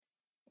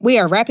We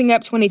are wrapping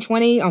up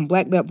 2020 on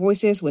Black Belt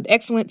Voices with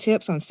excellent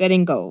tips on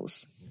setting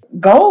goals.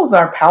 Goals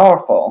are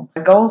powerful.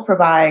 Goals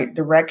provide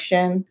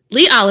direction.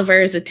 Lee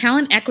Oliver is a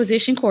talent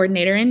acquisition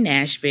coordinator in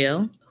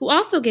Nashville who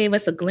also gave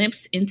us a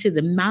glimpse into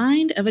the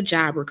mind of a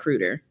job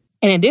recruiter.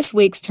 And in this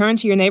week's Turn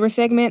to Your Neighbor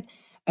segment,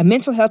 a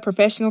mental health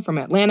professional from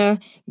Atlanta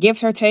gives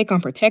her take on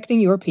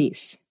protecting your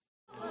peace.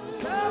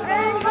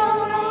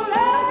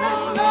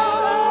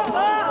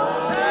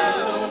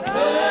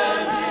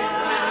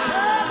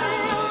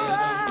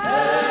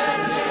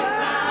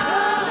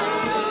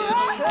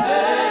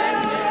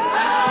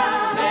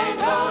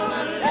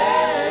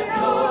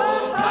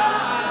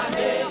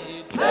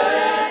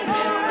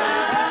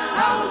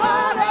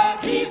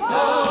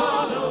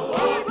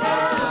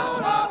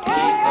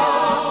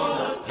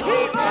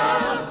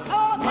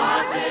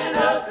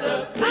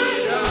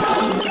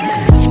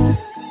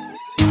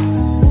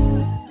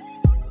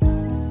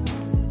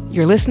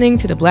 You're listening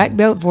to the Black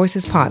Belt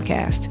Voices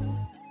podcast,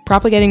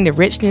 propagating the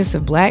richness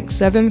of Black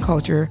Southern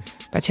culture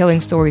by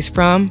telling stories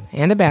from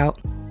and about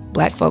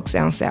Black folks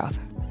down South.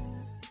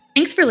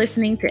 Thanks for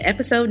listening to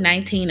episode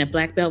 19 of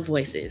Black Belt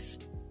Voices.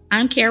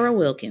 I'm Kara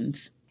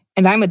Wilkins.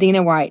 And I'm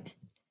Adina White.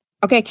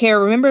 Okay,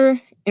 Kara,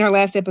 remember in our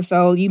last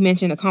episode, you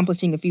mentioned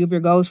accomplishing a few of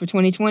your goals for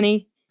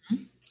 2020?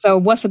 So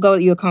what's the goal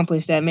that you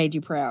accomplished that made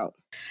you proud?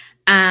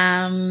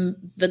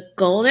 The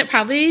goal that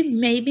probably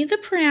made me the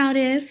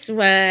proudest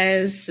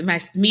was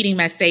meeting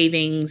my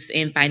savings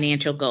and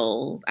financial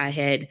goals. I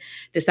had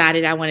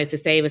decided I wanted to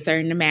save a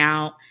certain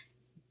amount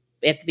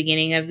at the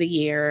beginning of the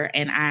year,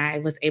 and I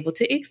was able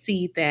to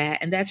exceed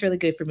that. And that's really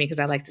good for me because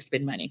I like to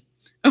spend money.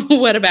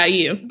 What about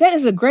you? That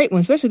is a great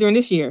one, especially during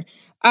this year.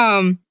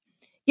 You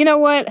know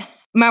what?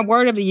 My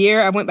word of the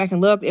year, I went back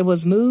and looked, it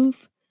was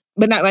move,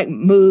 but not like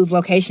move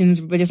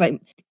locations, but just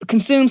like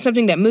consume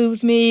something that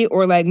moves me,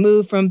 or like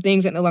move from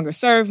things that no longer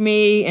serve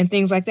me and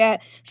things like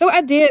that. So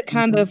I did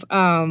kind of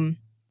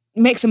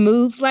make some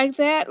moves like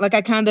that. Like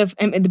I kind of,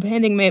 and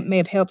depending may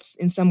have helped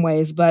in some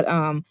ways, but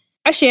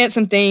I shed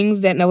some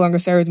things that no longer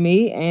served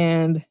me.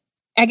 And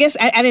I guess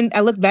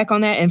I looked back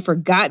on that and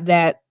forgot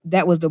that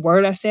that was the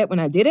word I said when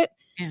I did it.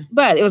 Yeah.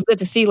 But it was good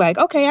to see like,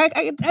 okay,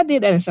 I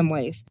did that in some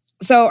ways.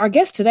 So our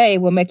guest today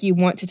will make you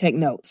want to take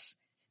notes.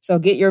 So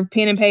get your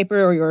pen and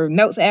paper or your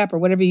notes app or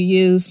whatever you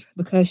use,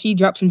 because she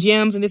dropped some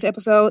gems in this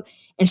episode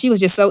and she was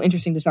just so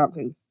interesting to talk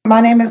to.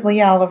 My name is Lee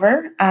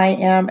Oliver. I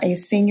am a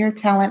senior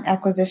talent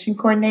acquisition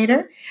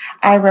coordinator.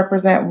 I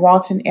represent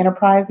Walton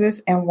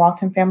Enterprises and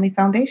Walton Family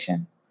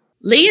Foundation.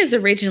 Lee is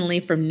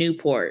originally from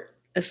Newport,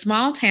 a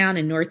small town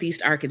in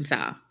Northeast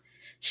Arkansas.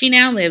 She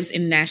now lives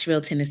in Nashville,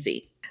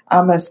 Tennessee.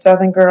 I'm a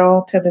Southern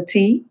girl to the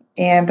T,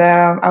 and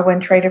I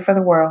wouldn't trade it for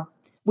the world.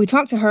 We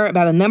talked to her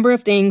about a number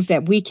of things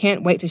that we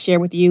can't wait to share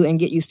with you and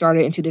get you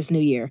started into this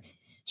new year.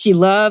 She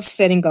loves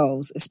setting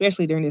goals,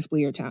 especially during this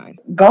weird time.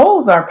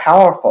 Goals are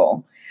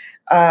powerful.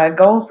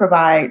 Goals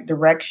provide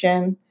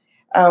direction.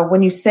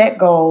 When you set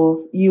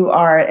goals, you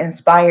are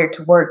inspired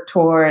to work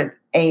toward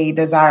a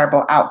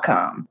desirable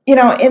outcome. You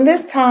know, in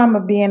this time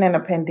of being in a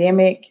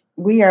pandemic,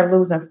 we are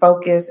losing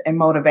focus and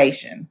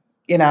motivation,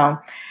 you know.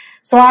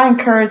 So I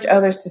encourage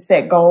others to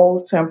set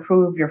goals to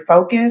improve your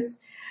focus.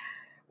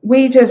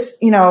 We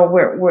just, you know,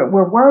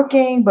 we're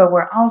working, but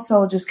we're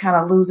also just kind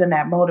of losing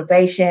that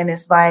motivation.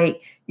 It's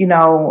like, you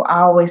know, I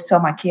always tell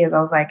my kids, I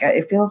was like,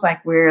 it feels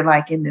like we're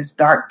like in this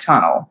dark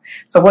tunnel.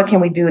 So what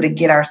can we do to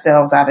get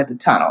ourselves out of the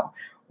tunnel?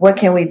 What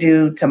can we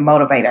do to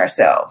motivate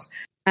ourselves?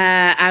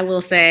 I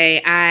will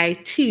say I,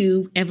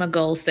 too, am a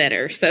goal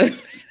setter. So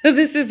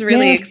this is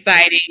really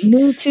exciting.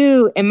 Me,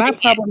 too. And my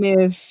problem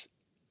is,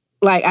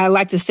 like, I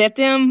like to set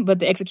them, but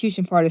the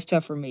execution part is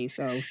tough for me.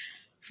 So.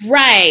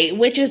 Right,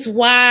 which is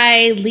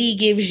why Lee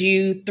gives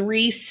you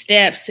 3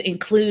 steps to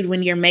include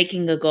when you're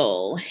making a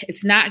goal.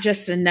 It's not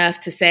just enough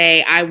to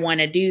say, I want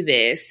to do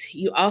this.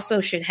 You also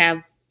should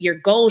have, your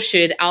goal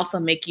should also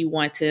make you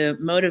want to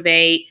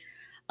motivate,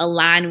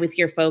 align with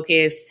your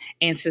focus,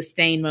 and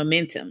sustain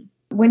momentum.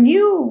 When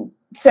you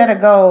set a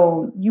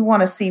goal, you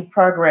want to see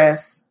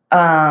progress,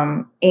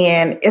 and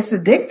it's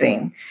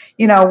addicting.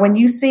 You know, when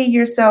you see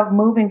yourself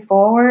moving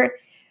forward,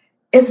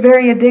 it's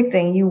very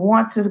addicting. You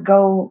want to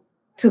go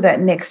to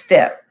that next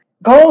step.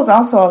 Goals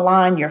also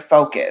align your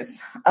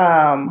focus.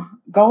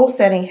 Goal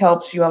setting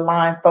helps you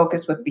align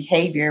focus with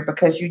behavior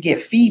because you get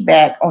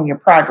feedback on your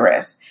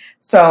progress.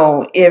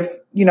 So if,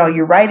 you know,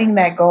 you're writing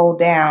that goal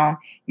down,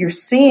 you're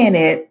seeing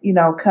it, you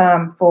know,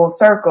 come full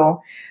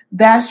circle,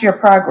 that's your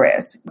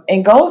progress.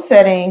 And goal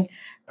setting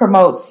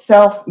promotes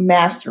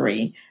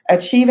self-mastery.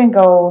 Achieving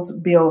goals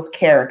builds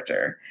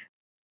character.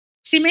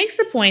 She makes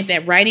the point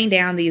that writing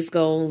down these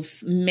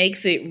goals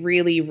makes it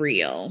really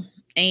real.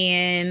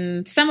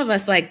 And some of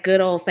us like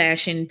good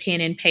old-fashioned pen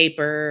and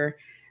paper,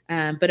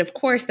 but of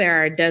course there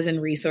are a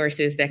dozen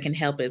resources that can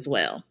help as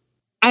well.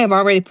 I have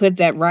already put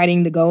that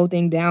writing the goal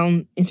thing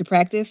down into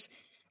practice.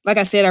 Like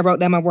I said, I wrote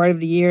down my word of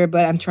the year,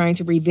 but I'm trying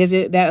to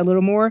revisit that a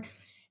little more.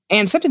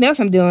 And something else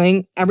I'm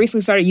doing, I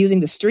recently started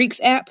using the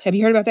Streaks app. Have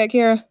you heard about that,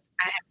 Kara?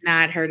 I have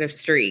not heard of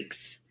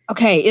Streaks.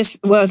 Okay, it's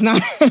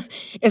not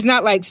it's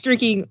not like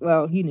streaking.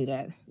 Well, you knew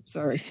that.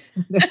 Sorry.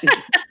 That's stupid.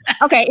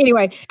 Okay.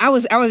 Anyway, I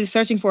was just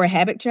searching for a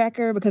habit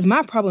tracker because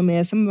my problem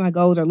is some of my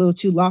goals are a little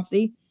too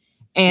lofty.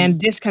 And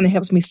this kind of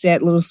helps me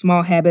set little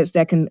small habits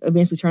that can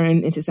eventually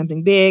turn into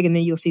something big. And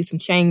then you'll see some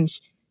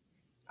change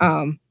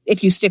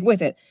if you stick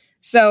with it.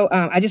 So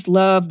I just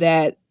love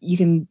that you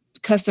can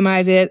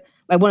customize it.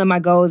 Like one of my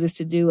goals is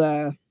to do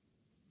a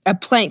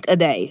plank a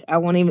day.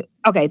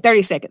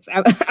 30 seconds.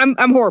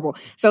 I'm horrible.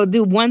 So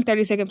do 1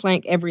 30-second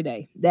plank every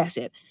day. That's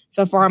it.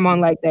 So far, I'm on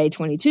like day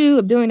 22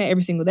 of doing that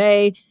every single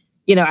day.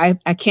 You know,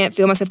 I can't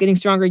feel myself getting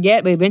stronger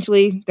yet, but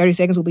eventually 30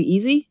 seconds will be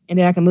easy. And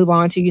then I can move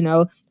on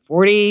to,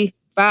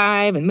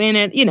 45 a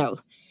minute,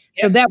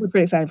 So that was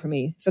pretty exciting for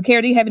me. So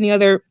Kara, do you have any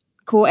other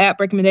cool app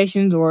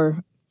recommendations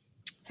or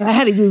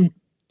how do you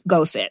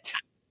goal set?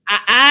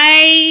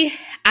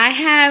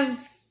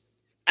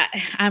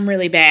 I'm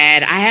really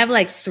bad. I have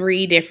like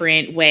 3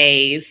 different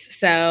ways.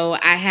 So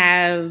I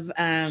have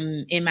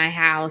in my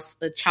house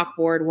a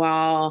chalkboard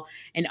wall,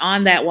 and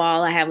on that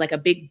wall I have like a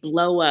big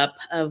blow up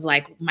of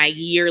like my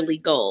yearly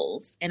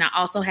goals. And I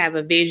also have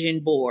a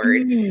vision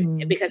board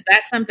because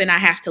that's something I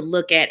have to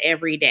look at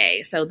every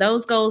day. So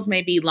those goals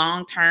may be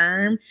long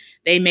term.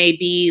 They may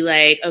be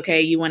like,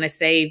 okay, you want to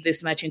save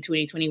this much in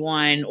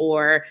 2021,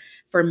 or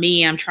for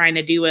me, I'm trying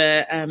to do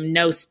a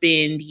no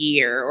spend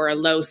year or a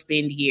low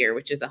spend year,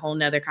 which is a whole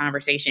nother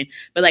conversation.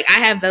 But like I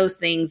have those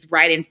things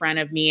right in front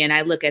of me and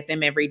I look at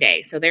them every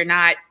day. So they're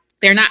not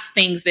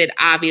things that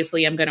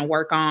obviously I'm going to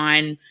work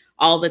on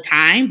all the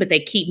time, but they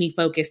keep me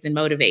focused and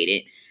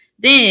motivated.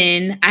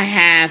 Then I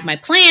have my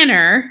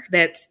planner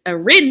that's a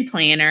written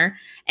planner.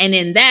 And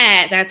in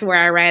that's where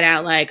I write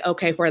out like,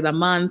 okay, for the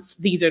month,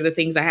 these are the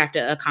things I have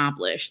to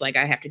accomplish. Like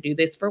I have to do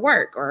this for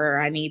work, or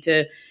I need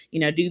to,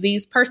 do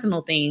these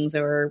personal things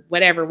or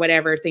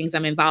whatever things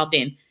I'm involved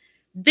in.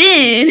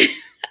 Then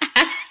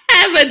I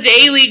have a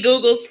daily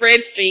Google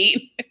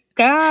spreadsheet.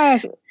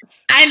 Gosh.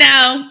 I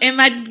know. And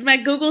my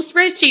Google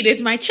spreadsheet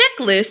is my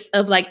checklist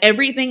of like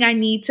everything I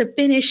need to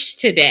finish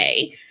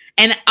today.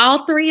 And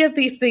all 3 of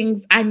these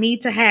things I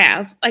need to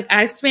have. Like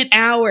I spent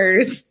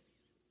hours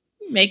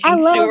making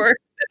sure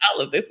that all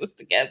of this was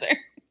together.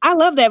 I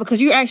love that because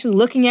you're actually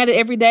looking at it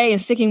every day and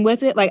sticking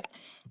with it. Like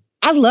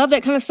I love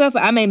that kind of stuff,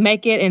 but I may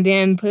make it and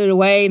then put it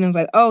away. And I was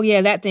like, oh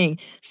yeah, that thing.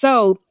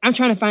 So I'm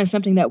trying to find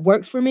something that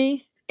works for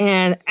me.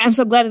 And I'm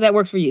so glad that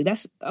works for you.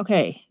 That's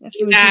okay. That's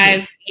really guys.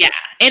 Cool. Yeah.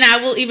 And I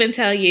will even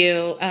tell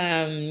you,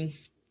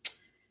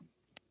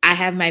 I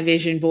have my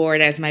vision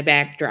board as my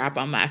backdrop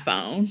on my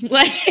phone.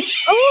 Like,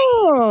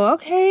 oh,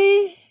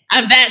 okay.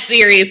 I'm that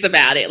serious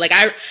about it. Like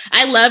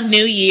I love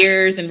New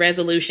Year's and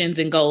resolutions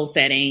and goal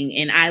setting.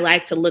 And I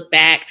like to look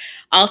back.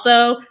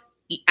 Also,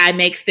 I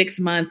make 6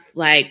 month,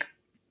 like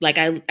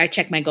I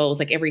check my goals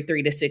like every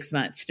 3 to 6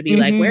 months to be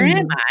like, where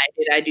am I?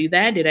 Did I do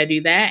that? Did I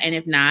do that? And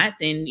if not,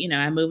 then,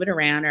 I move it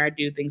around or I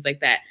do things like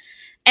that.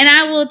 And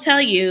I will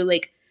tell you,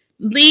 like,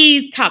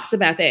 Lee talks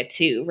about that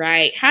too,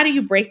 right? How do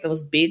you break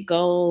those big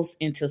goals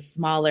into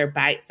smaller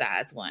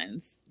bite-sized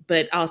ones,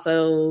 but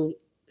also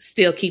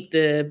still keep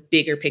the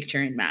bigger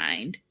picture in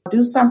mind?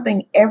 Do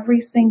something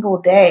every single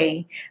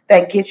day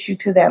that gets you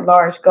to that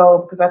large goal,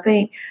 because I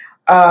think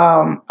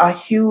a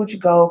huge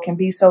goal can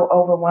be so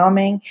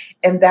overwhelming,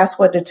 and that's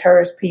what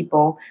deters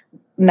people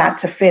not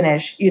to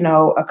finish,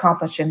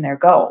 accomplishing their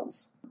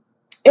goals.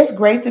 It's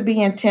great to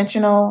be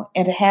intentional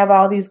and to have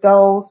all these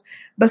goals,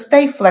 but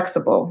stay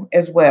flexible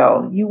as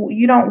well.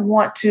 You don't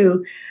want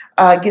to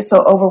get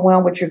so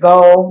overwhelmed with your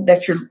goal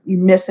that you're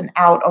missing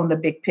out on the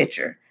big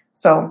picture.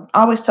 So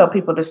I always tell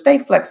people to stay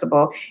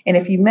flexible. And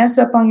if you mess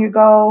up on your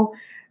goal,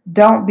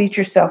 don't beat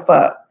yourself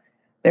up.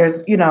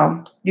 There's, you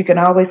can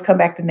always come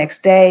back the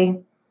next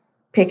day,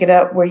 pick it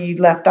up where you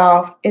left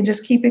off, and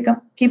just keep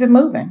it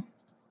moving.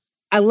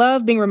 I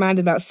love being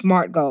reminded about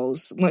SMART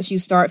goals once you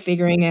start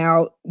figuring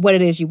out what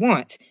it is you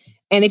want.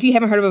 And if you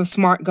haven't heard of a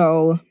SMART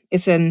goal,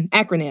 it's an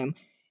acronym.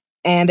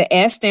 And the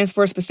S stands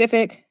for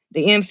specific,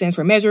 the M stands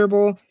for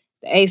measurable,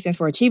 the A stands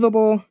for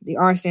achievable, the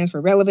R stands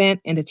for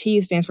relevant, and the T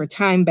stands for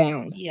time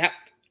bound. Yep,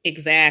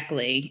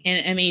 exactly.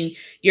 And I mean,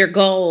 your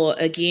goal,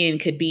 again,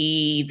 could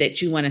be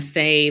that you want to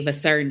save a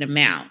certain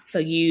amount. So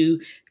you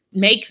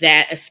make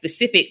that a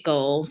specific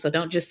goal. So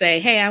don't just say,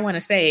 hey, I want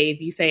to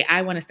save. You say,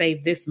 I want to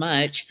save this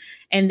much.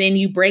 And then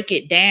you break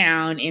it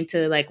down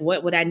into like,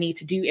 what would I need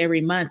to do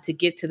every month to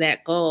get to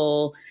that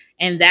goal?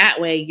 And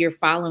that way you're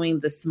following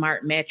the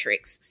SMART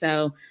metrics.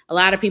 So a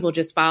lot of people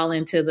just fall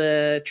into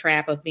the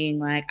trap of being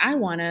like, I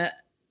want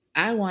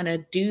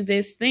to do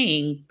this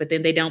thing, but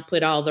then they don't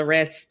put all the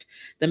rest,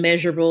 the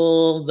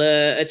measurable,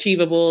 the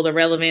achievable, the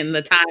relevant, and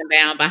the time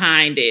bound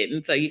behind it.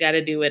 And so you got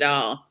to do it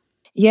all.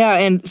 Yeah.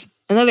 And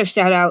another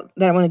shout out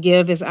that I want to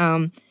give is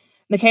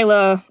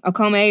Michaela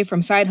Okome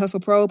from Side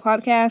Hustle Pro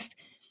podcast.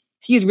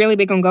 She's really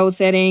big on goal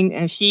setting,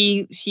 and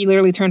she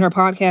literally turned her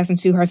podcast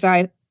into her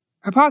side.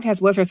 Her podcast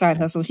was her side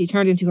hustle. She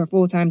turned it into her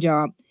full-time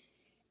job.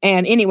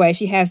 And anyway,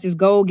 she has this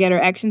goal getter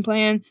action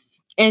plan,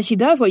 and she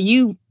does what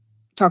you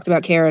talked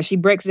about, Kara. She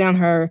breaks down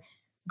her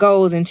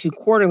goals into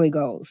quarterly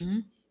goals. Mm-hmm.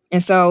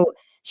 And so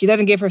she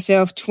doesn't give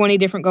herself 20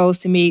 different goals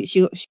to meet.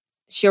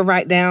 She'll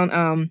write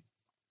down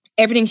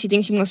everything she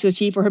thinks she wants to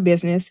achieve for her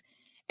business.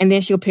 And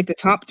then she'll pick the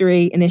top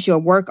 3, and then she'll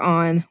work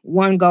on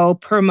one goal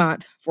per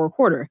month for a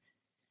quarter.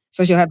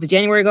 So she'll have the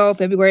January goal,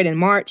 February, then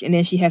March, and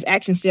then she has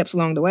action steps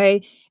along the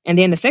way. And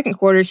then the second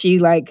quarter, she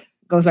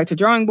goes back to the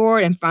drawing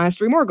board and finds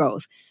 3 more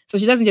goals. So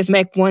she doesn't just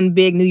make one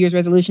big New Year's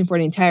resolution for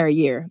the entire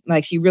year.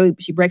 She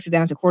breaks it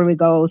down to quarterly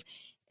goals.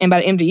 And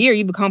by the end of the year,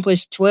 you've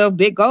accomplished 12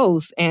 big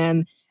goals.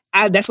 And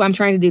that's what I'm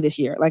trying to do this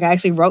year. I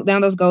actually wrote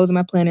down those goals in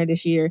my planner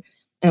this year.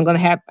 And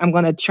I'm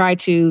going to try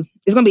to,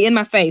 it's going to be in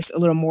my face a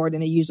little more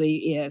than it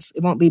usually is.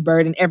 It won't be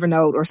buried in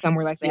Evernote or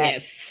somewhere like that.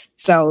 Yes.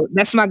 So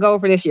that's my goal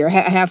for this year. I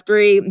have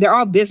 3. They're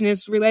all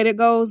business related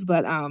goals,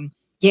 but I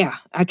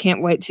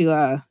can't wait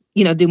to,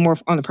 do more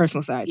on the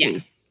personal side too. Yeah,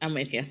 I'm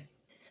with you.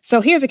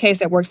 So here's a case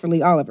that worked for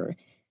Lee Oliver.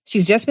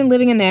 She's just been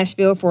living in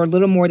Nashville for a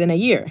little more than a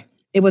year.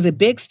 It was a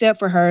big step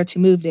for her to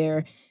move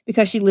there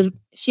because she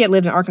had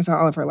lived in Arkansas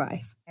all of her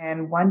life.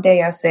 And one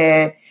day I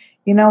said,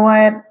 you know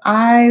what?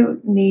 I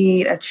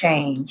need a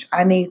change.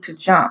 I need to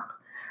jump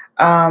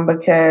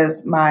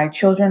because my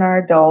children are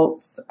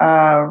adults,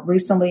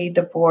 recently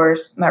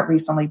divorced, not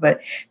recently,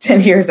 but 10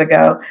 years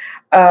ago.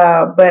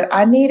 But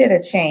I needed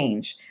a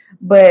change.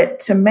 But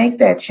to make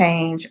that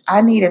change,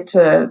 I needed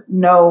to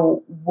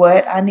know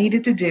what I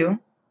needed to do,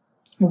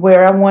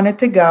 where I wanted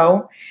to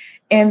go.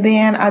 And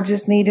then I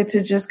just needed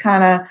to just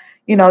kind of,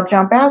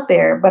 jump out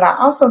there. But I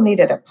also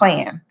needed a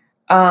plan.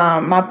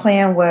 My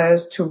plan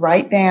was to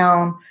write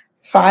down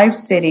 5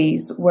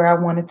 cities where I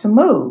wanted to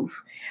move.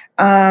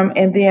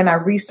 And then I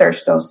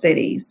researched those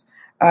cities,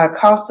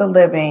 cost of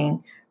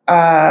living,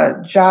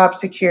 job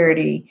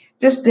security,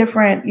 just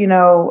different,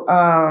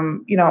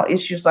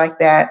 issues like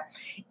that.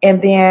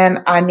 And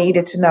then I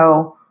needed to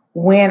know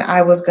when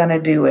I was going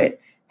to do it,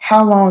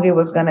 how long it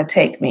was going to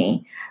take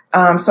me.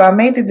 So I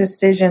made the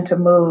decision to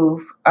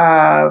move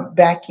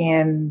back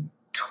in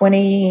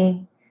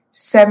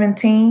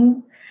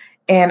 2017.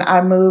 And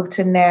I moved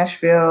to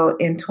Nashville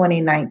in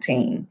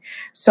 2019.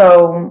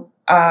 So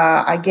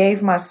I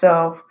gave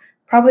myself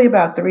probably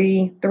about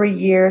three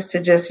years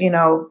to just,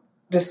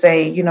 just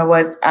say, you know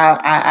what,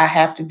 I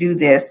have to do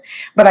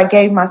this. But I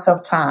gave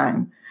myself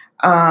time,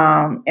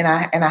 and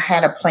I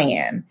had a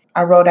plan.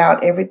 I wrote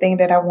out everything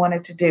that I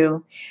wanted to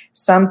do.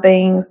 Some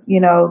things,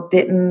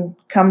 didn't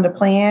come to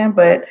plan,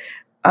 but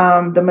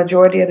the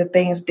majority of the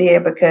things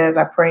did because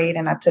I prayed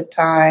and I took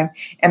time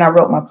and I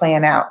wrote my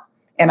plan out.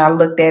 And I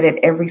looked at it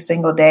every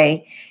single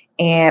day,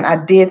 and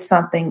I did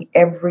something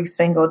every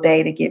single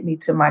day to get me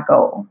to my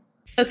goal.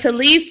 So to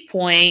Lee's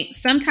point,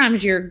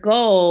 sometimes your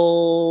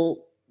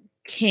goal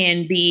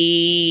can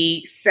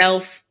be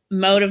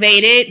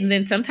self-motivated, and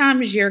then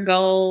sometimes your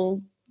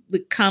goal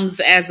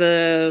comes as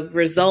a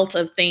result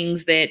of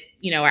things that,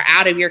 are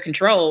out of your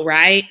control,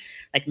 right?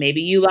 Like maybe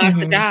you lost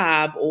a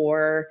job,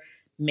 or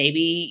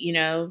maybe,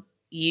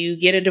 you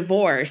get a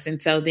divorce. And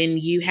so then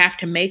you have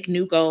to make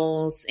new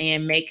goals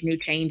and make new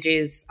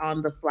changes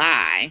on the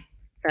fly.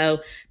 So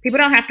people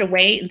don't have to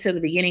wait until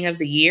the beginning of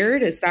the year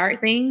to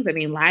start things. I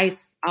mean,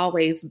 life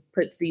always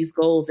puts these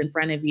goals in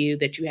front of you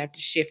that you have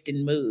to shift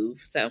and move.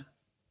 So.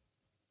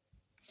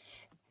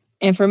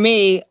 And for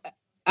me,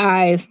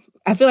 I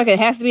feel like it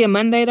has to be a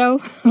Monday though.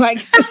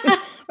 like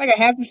I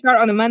have to start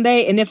on a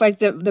Monday. And if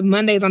the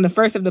Monday is on the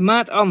first of the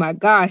month, oh my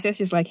gosh, that's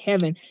just like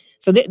heaven.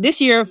 So this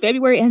year,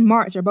 February and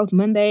March are both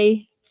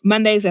Mondays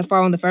that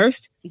fall on the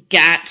first.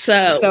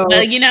 So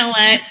well, you know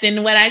what?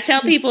 Then what I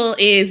tell people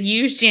is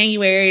use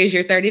January as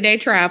your 30-day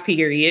trial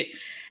period.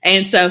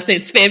 And so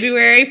since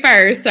February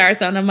 1st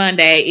starts on a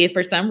Monday, if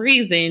for some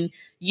reason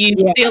you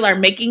still are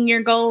making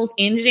your goals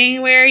in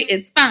January,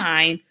 it's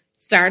fine.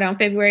 Start on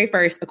February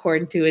 1st,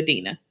 according to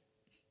Adina.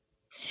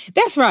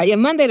 That's right. Yeah,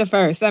 Monday the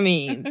 1st. I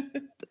mean,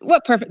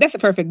 that's a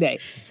perfect day.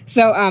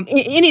 So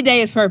any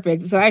day is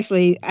perfect. So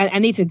actually, I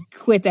need to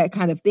quit that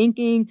kind of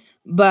thinking,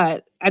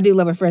 but I do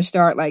love a fresh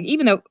start. Like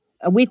even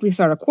a weekly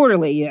start or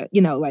quarterly,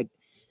 like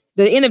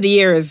the end of the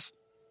year is,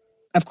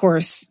 of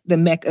course, the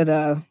mecca,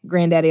 the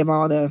granddaddy of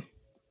all the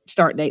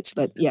start dates.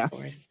 But yeah,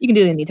 you can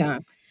do it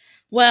anytime.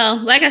 Well,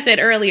 like I said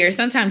earlier,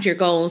 sometimes your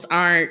goals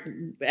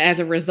aren't as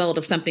a result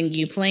of something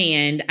you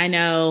planned. I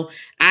know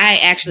I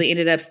actually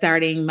ended up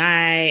starting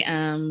my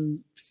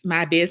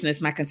my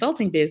business, my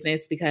consulting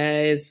business,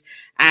 because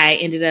I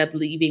ended up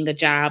leaving a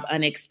job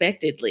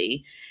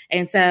unexpectedly.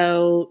 And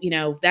so,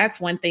 that's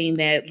one thing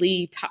that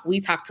we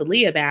talked to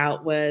Lee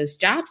about was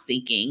job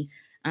seeking.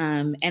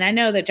 And I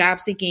know that job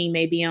seeking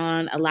may be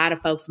on a lot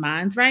of folks'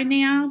 minds right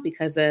now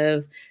because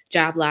of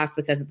job loss,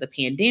 because of the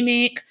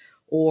pandemic.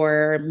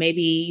 Or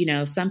maybe,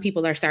 some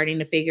people are starting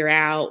to figure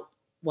out,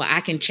 well,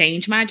 I can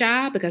change my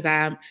job because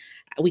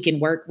we can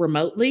work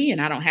remotely and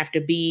I don't have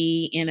to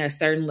be in a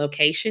certain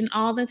location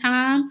all the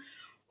time.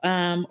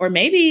 Or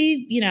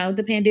maybe,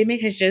 the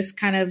pandemic has just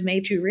kind of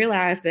made you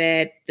realize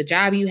that the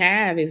job you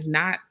have is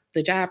not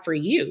the job for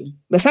you.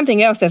 But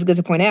something else that's good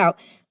to point out,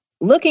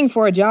 looking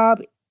for a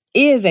job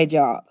is a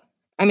job.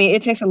 I mean,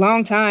 it takes a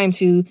long time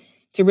to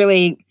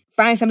really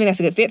find something that's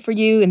a good fit for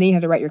you. And then you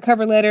have to write your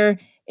cover letter.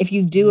 If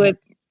you do it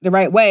the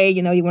right way,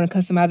 you want to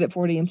customize it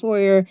for the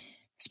employer.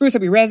 spruce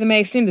up your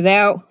resume, send it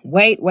out,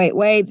 wait.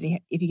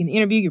 If you can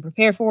interview, you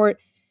prepare for it.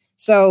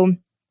 So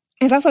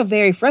it's also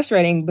very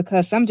frustrating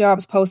because some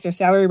jobs post their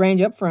salary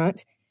range up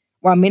front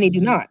while many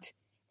do not.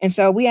 And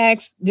so we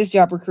asked this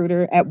job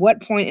recruiter, at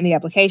what point in the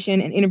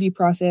application and interview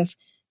process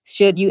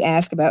should you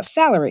ask about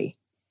salary?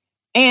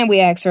 And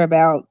we asked her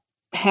about,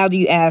 how do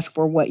you ask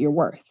for what you're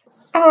worth?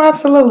 Oh,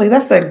 absolutely.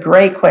 That's a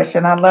great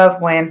question. I love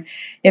when,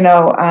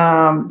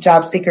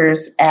 job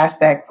seekers ask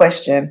that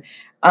question,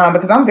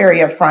 because I'm very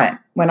upfront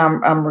when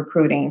I'm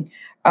recruiting,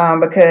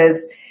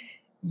 because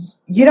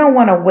you don't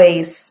want to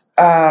waste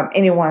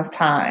anyone's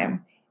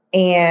time.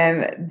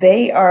 And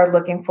they are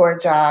looking for a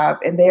job,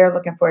 and they are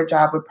looking for a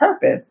job with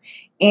purpose.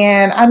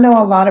 And I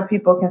know a lot of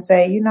people can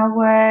say, you know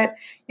what,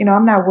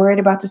 I'm not worried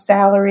about the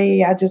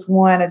salary. I just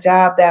want a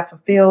job that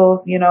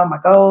fulfills, my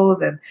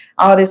goals and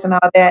all this and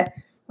all that.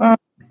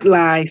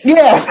 Lies.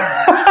 Yes.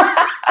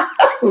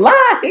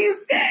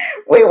 Lies.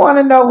 We want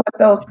to know what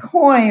those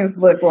coins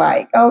look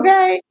like.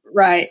 Okay.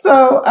 Right.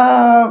 So,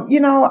 I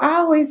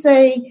always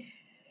say,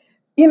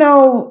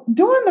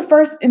 during the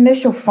first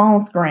initial phone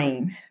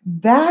screen,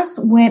 that's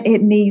when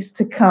it needs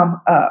to come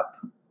up,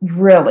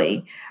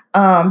 really.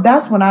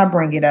 That's when I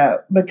bring it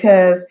up,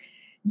 because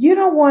you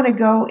don't want to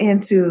go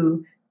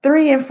into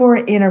 3 and 4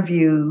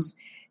 interviews.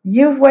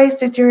 You've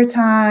wasted your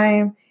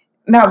time,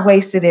 not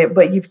wasted it,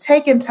 but you've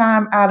taken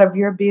time out of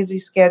your busy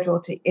schedule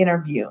to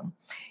interview.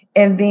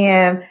 And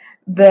then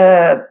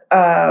the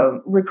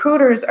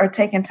recruiters are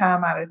taking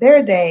time out of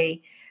their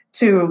day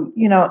to,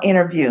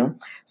 interview.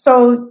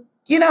 So,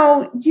 you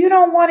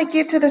don't want to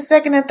get to the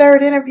second and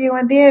third interview.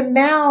 And then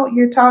now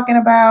you're talking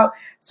about,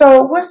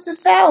 so what's the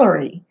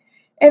salary?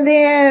 And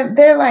then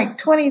they're like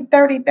 $20,000,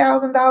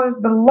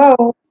 $30,000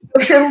 below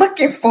what you're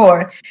looking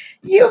for.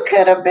 You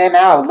could have been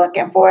out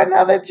looking for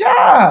another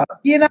job,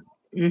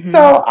 Mm-hmm. So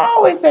I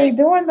always say,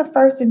 during the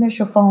first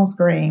initial phone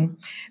screen,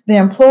 the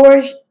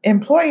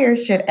employer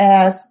should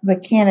ask the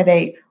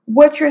candidate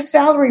what your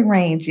salary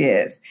range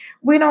is.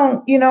 We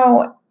don't,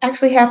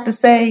 actually have to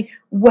say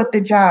what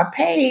the job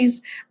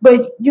pays,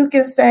 but you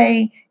can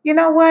say, you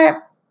know what?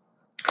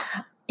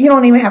 You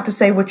don't even have to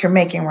say what you're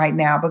making right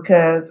now,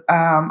 because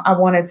I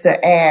wanted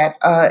to add,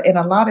 in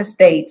a lot of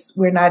states,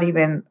 we're not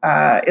even,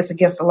 it's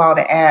against the law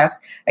to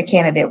ask a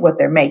candidate what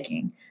they're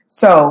making.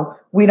 So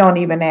we don't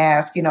even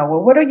ask,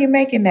 well, what are you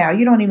making now?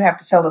 You don't even have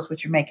to tell us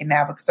what you're making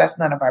now, because that's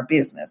none of our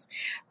business.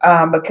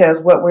 Because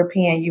what we're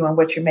paying you and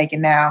what you're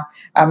making now,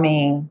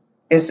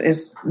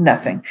 is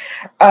nothing.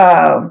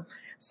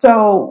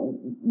 So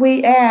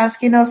we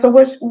ask, so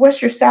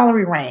what's your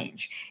salary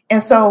range?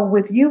 And so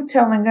with you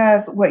telling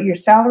us what your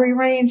salary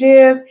range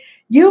is,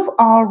 you've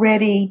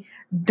already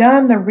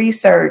done the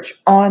research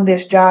on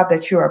this job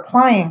that you're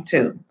applying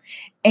to.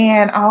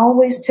 And I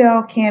always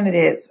tell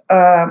candidates,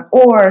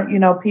 or,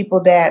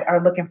 people that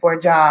are looking for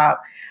a job,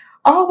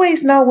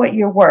 always know what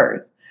you're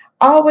worth.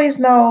 Always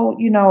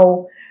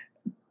know,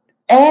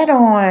 add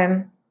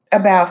on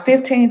about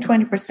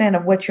 15-20%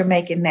 of what you're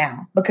making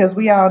now, because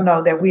we all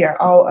know that we are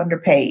all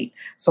underpaid.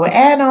 So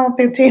add on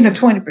 15 to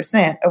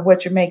 20% of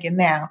what you're making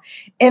now.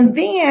 And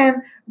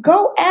then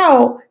go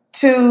out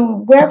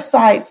to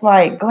websites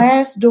like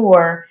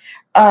Glassdoor,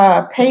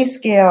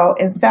 PayScale,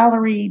 and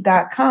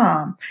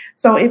Salary.com.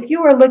 So if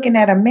you are looking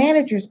at a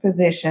manager's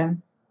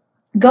position,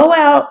 go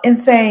out and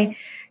say,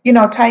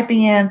 type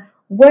in,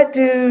 what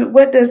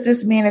does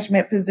this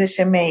management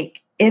position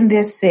make in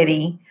this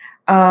city?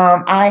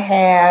 I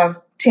have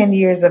 10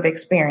 years of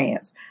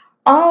experience.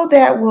 All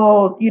that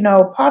will,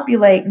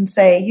 populate and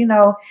say, you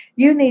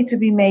need to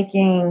be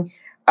making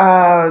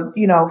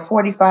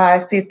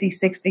 45, 50,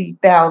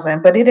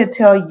 60,000, but it'll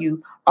tell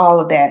you all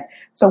of that.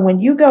 So when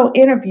you go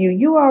interview,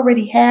 you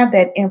already have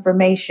that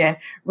information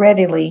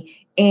readily.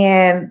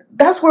 And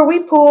that's where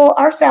we pull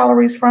our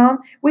salaries from.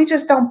 We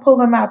just don't pull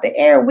them out the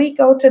air. We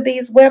go to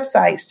these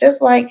websites,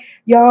 just like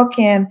y'all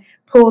can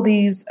pull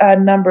these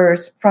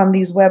numbers from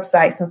these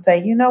websites and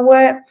say, you know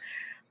what?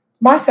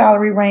 My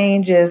salary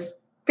range is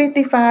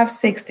 55,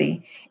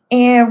 60.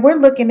 And we're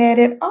looking at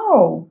it, and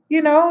all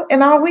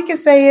we can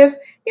say is,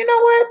 you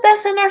know what,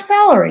 that's in our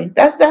salary.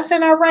 That's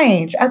in our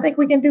range. I think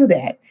we can do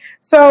that.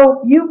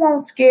 So you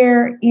won't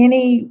scare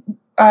any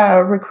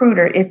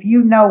recruiter if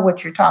you know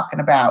what you're talking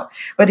about.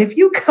 But if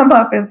you come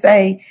up and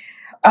say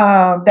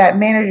that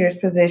manager's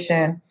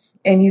position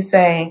and you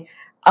say,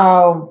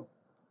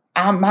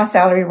 my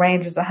salary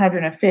range is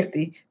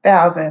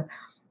 150,000.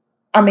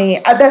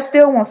 That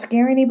still won't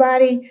scare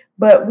anybody,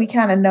 but we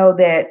kind of know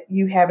that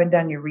you haven't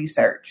done your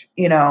research,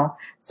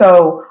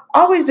 So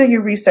always do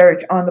your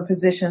research on the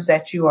positions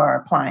that you are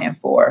applying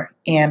for,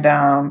 and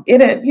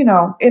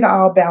it'll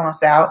all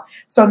balance out.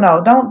 So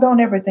no, don't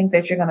ever think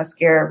that you're going to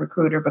scare a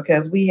recruiter,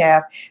 because we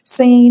have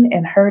seen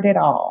and heard it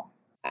all.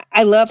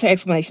 I loved her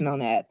explanation on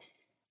that.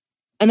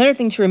 Another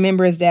thing to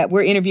remember is that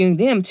we're interviewing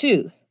them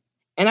too,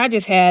 and I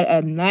just had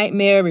a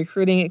nightmare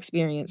recruiting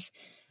experience.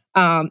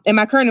 And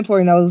my current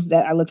employer knows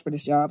that I looked for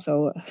this job.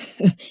 So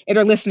if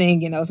they're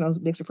listening, it's no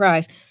big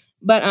surprise.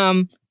 But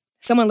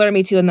someone alerted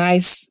me to a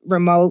nice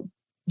remote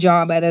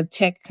job at a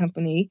tech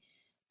company.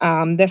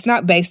 that's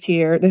not based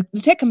here. The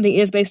tech company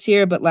is based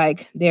here, but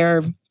like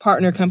their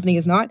partner company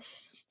is not.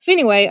 So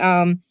anyway,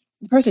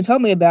 the person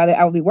told me about it.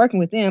 I would be working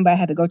with them, but I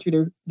had to go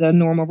through the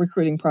normal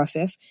recruiting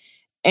process.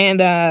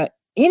 And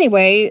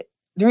anyway,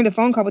 during the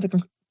phone call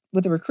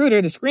with the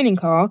recruiter, the screening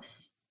call,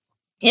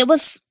 it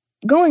was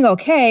going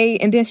okay.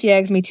 And then she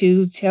asked me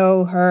to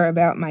tell her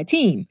about my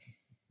team.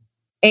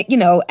 And,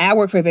 I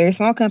work for a very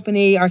small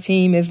company. Our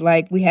team is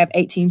like, we have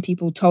 18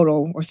 people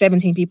total or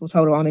 17 people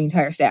total on the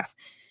entire staff.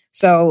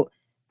 So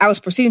I was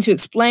proceeding to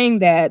explain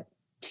that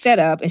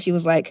setup, and she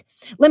was like,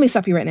 let me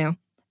stop you right now.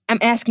 I'm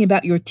asking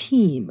about your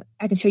team.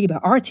 I can tell you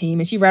about our team.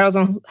 And she rattles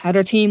on how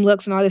their team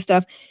looks and all this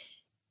stuff.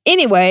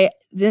 Anyway,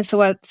 then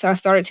so I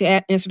started to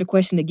answer the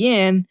question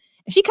again,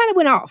 and she kind of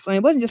went off.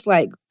 It wasn't just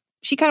like,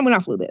 she kind of went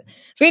off a little bit.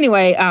 So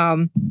anyway,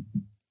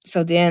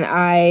 so then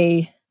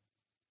I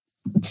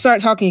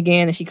started talking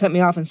again, and she cut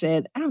me off and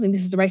said, I don't think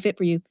this is the right fit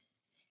for you.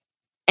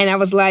 And I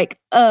was like,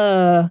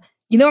 I'm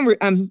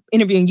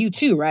interviewing you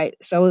too, right?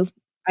 So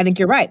I think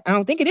you're right. I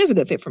don't think it is a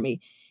good fit for me.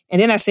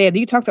 And then I said, do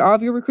you talk to all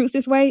of your recruits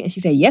this way? And she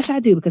said, yes, I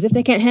do. Because if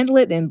they can't handle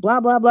it, then blah,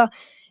 blah, blah.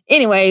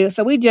 Anyway,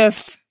 so we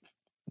just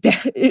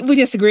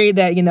agreed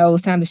that, it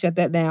was time to shut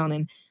that down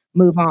and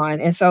move on.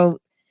 And so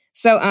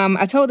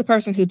I told the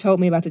person who told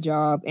me about the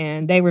job,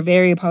 and they were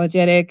very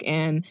apologetic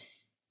and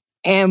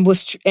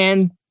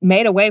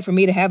made a way for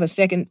me to have a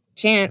second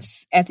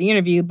chance at the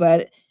interview.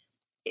 But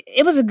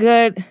it was a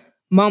good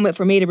moment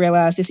for me to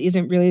realize this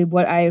isn't really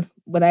what I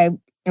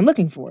am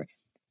looking for.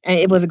 And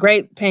it was a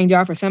great paying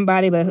job for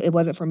somebody, but it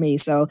wasn't for me.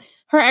 So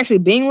her actually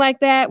being like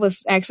that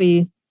was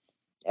actually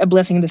a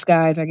blessing in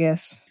disguise, I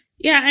guess.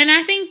 Yeah. And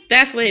I think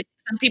that's what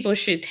some people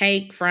should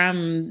take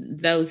from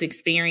those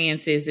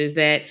experiences, is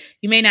that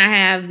you may not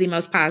have the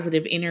most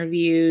positive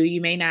interview. You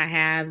may not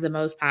have the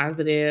most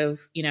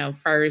positive,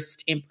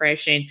 first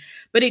impression,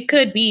 but it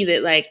could be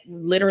that like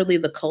literally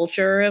the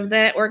culture of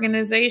that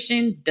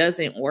organization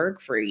doesn't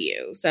work for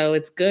you. So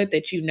it's good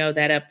that you know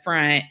that up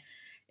front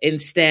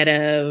instead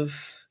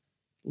of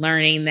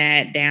learning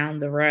that down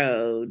the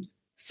road.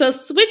 So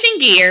switching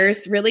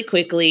gears really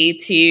quickly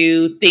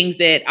to things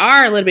that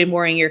are a little bit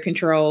more in your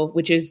control,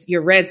 which is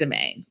your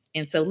resume.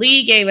 And so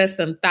Lee gave us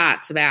some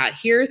thoughts about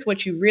here's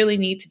what you really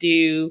need to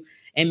do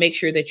and make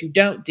sure that you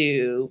don't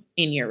do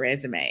in your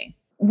resume.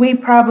 We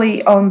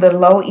probably on the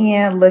low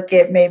end look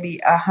at maybe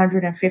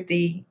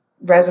 150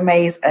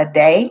 resumes a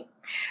day.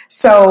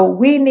 So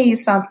we need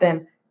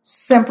something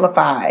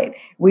simplified.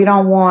 We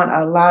don't want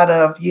a lot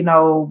of,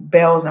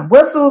 bells and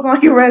whistles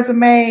on your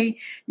resume.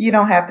 You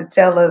don't have to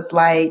tell us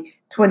like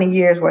 20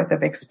 years worth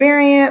of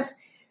experience.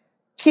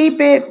 Keep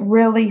it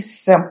really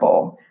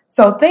simple.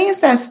 So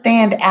things that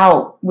stand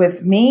out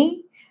with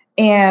me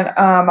and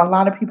a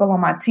lot of people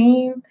on my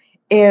team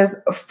is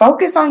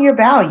focus on your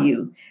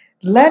value.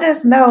 Let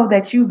us know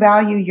that you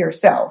value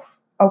yourself.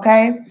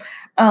 Okay.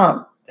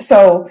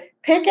 So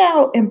pick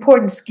out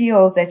important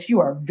skills that you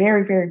are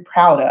very, very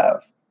proud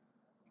of.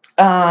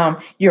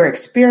 Your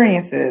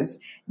experiences,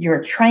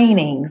 your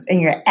trainings,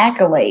 and your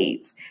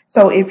accolades.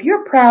 So if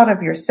you're proud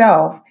of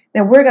yourself,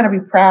 then we're going to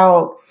be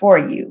proud for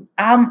you.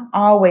 I'm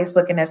always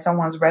looking at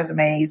someone's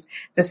resumes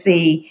to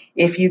see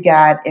if you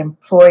got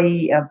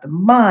employee of the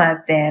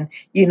month and,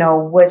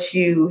 what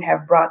you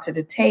have brought to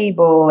the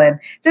table and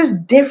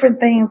just different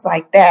things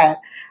like that.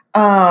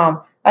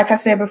 Like I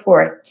said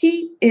before,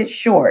 keep it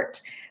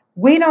short.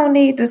 We don't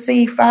need to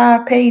see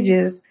 5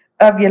 pages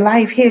of your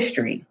life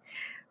history.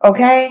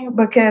 Okay,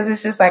 because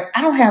it's just like,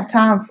 I don't have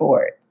time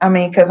for it. I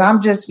mean, because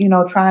I'm just,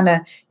 trying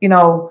to,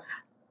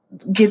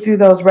 get through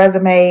those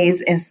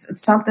resumes, and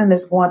something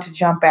that's going to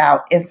jump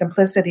out, and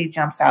simplicity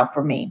jumps out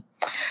for me.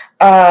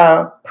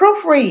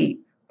 Proofread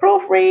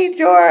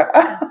your,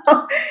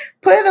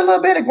 put a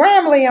little bit of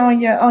Grammarly on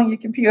your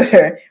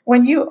computer.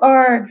 When you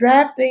are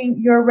drafting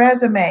your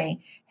resume,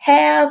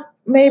 have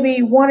maybe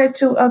 1 or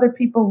 2 other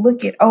people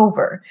look it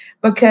over,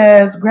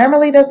 because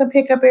Grammarly doesn't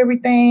pick up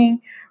everything.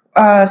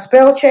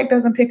 Spell check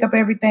doesn't pick up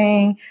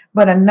everything,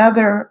 but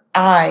another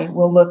eye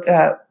will look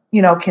up,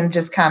 can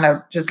just kind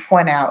of just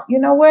point out,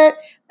 what,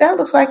 that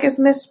looks like it's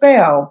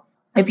misspelled.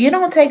 If you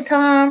don't take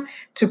time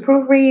to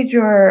proofread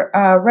your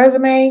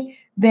resume,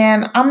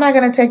 then I'm not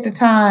going to take the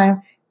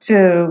time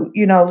to,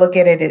 look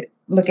at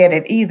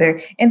it either.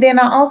 And then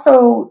I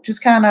also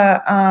just kind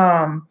of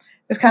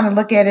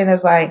look at it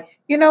as like,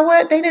 you know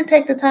what? They didn't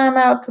take the time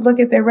out to look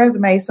at their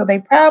resume, so they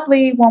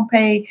probably won't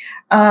pay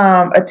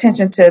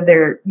attention to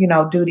their,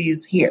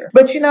 duties here.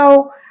 But,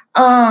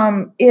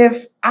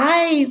 if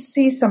I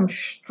see some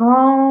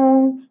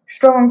strong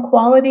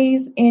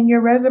qualities in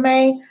your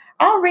resume,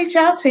 I'll reach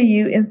out to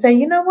you and say,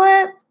 you know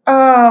what?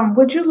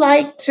 Would you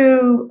like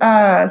to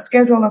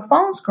schedule a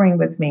phone screen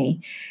with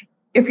me?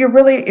 If you're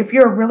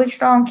a really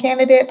strong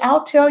candidate,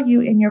 I'll tell you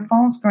in your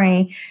phone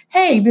screen,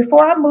 hey,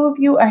 before I move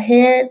you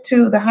ahead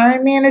to the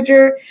hiring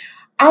manager,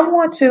 I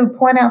want to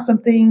point out some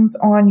things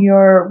on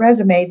your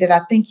resume that I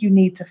think you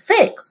need to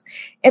fix.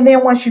 And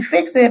then once you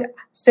fix it,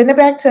 send it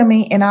back to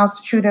me and I'll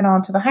shoot it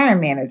on to the hiring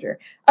manager.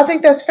 I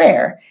think that's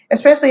fair,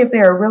 especially if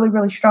they're a really,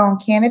 really strong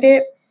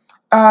candidate.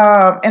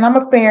 And I'm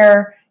a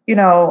fair,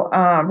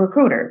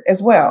 recruiter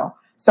as well.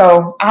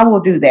 So I will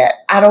do that.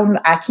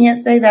 I can't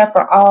say that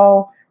for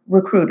all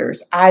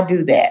recruiters. I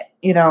do that,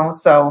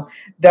 so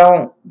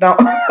don't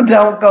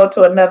don't go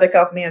to another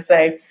company and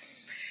say,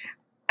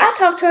 I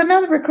talked to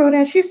another recruiter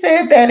and she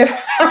said that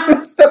if I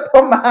messed up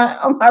on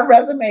my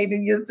resume,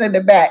 then you send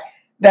it back.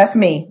 That's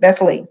me.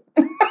 That's Lee.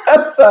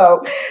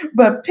 So,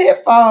 but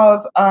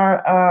pitfalls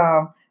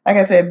are, like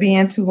I said,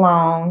 being too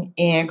long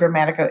and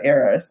grammatical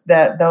errors.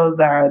 Those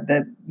are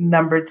the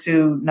number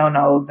 2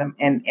 no-nos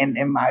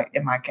in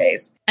my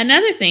case.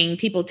 Another thing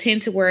people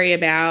tend to worry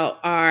about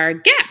are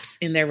gaps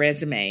in their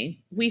resume.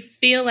 We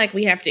feel like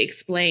we have to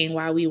explain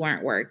why we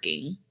weren't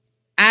working.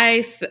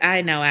 I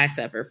know I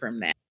suffer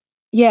from that.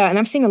 Yeah, and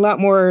I'm seeing a lot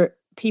more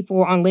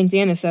people on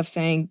LinkedIn and stuff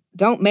saying,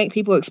 don't make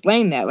people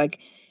explain that. Like,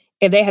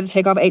 if they had to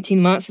take off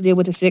 18 months to deal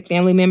with a sick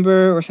family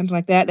member or something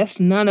like that, that's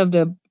none of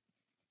the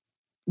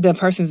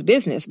person's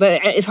business.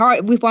 But it's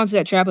hard. We fall into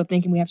that trap of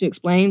thinking we have to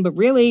explain. But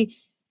really,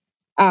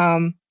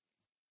 Lee's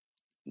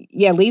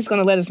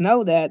going to let us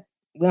know that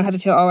we don't have to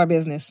tell all our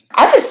business.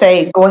 I just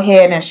say go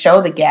ahead and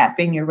show the gap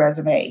in your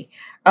resume,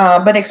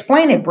 but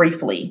explain it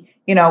briefly.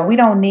 We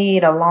don't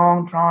need a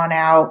long,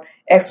 drawn-out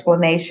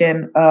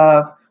explanation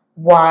of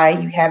why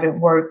you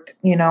haven't worked,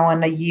 in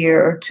a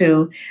year or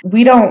 2.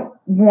 We don't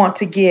want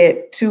to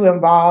get too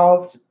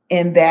involved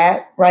in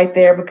that right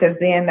there, because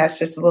then that's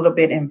just a little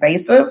bit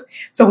invasive.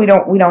 So we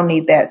don't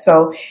need that.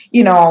 So,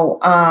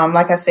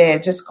 like I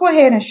said, just go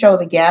ahead and show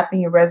the gap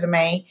in your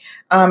resume.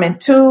 In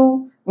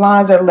 2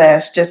 lines or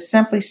less, just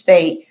simply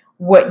state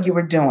what you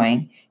were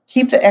doing.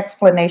 Keep the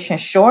explanation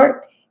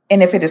short.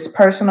 And if it is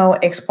personal,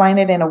 explain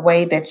it in a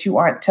way that you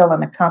aren't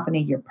telling the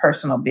company your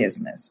personal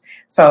business.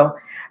 So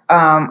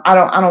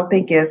I don't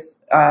think it's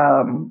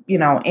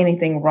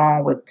anything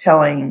wrong with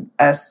telling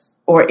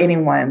us or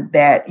anyone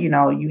that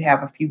you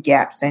have a few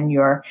gaps in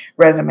your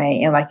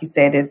resume. And like you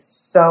said, there's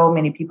so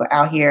many people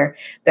out here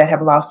that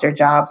have lost their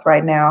jobs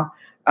right now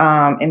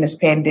in this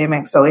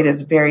pandemic. So it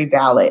is very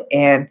valid,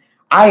 and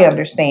I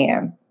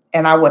understand,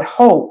 and I would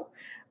hope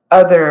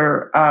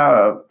other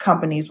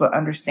companies will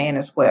understand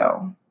as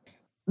well.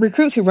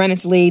 Recruits who run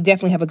into Lee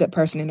definitely have a good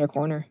person in their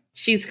corner.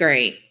 She's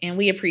great, and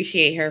we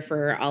appreciate her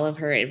for all of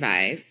her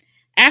advice.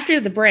 After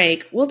the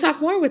break, we'll talk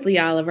more with Lee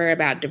Oliver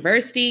about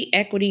diversity,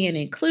 equity, and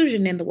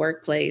inclusion in the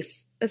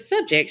workplace, a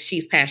subject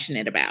she's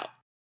passionate about.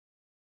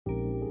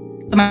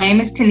 So my name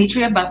is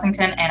Tenitria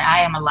Buffington, and I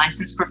am a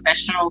licensed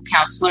professional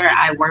counselor.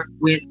 I work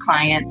with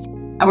clients.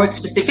 I work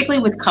specifically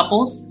with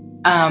couples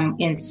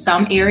in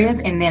some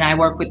areas, and then I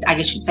work with, I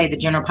guess you'd say, the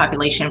general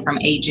population from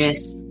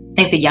ages. I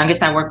think the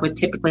youngest I work with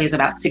typically is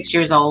about 6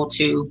 years old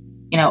to,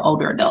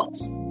 older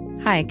adults.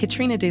 Hi,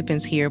 Katrina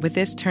Dupins here with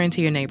this Turn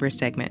to Your Neighbor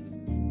segment.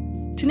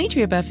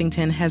 Tenitria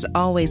Buffington has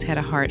always had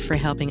a heart for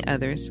helping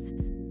others.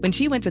 When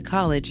she went to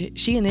college,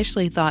 she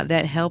initially thought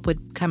that help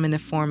would come in the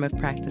form of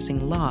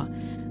practicing law,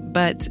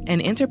 but an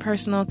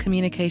interpersonal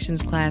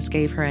communications class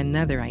gave her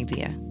another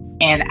idea.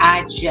 And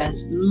I was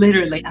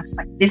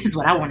like, this is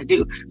what I want to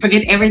do.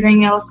 Forget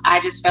everything else. I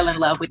just fell in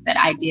love with that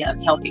idea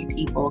of helping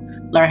people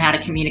learn how to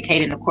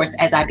communicate. And of course,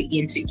 as I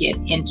began to get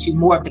into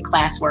more of the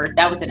classwork,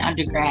 that was in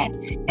undergrad.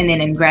 And then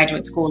in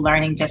graduate school,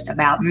 learning just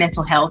about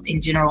mental health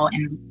in general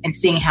and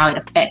seeing how it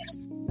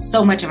affects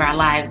so much of our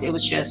lives. It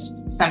was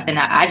just something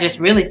I just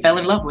really fell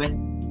in love with.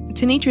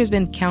 Tenitria has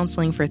been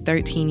counseling for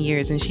 13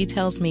 years, and she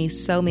tells me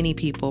so many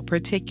people,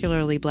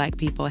 particularly Black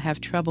people,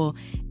 have trouble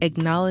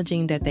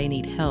acknowledging that they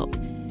need help.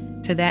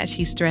 To that,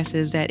 she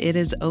stresses that it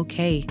is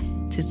okay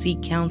to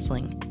seek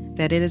counseling,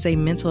 that it is a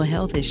mental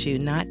health issue,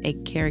 not a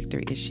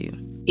character issue.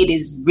 It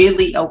is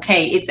really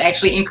okay. It's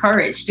actually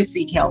encouraged to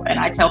seek help. And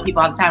I tell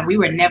people all the time, we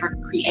were never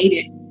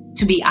created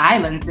to be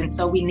islands, and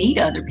so we need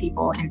other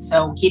people. And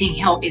so getting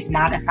help is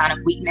not a sign of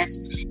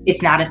weakness.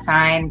 It's not a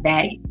sign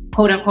that,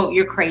 quote unquote,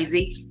 you're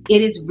crazy.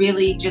 It is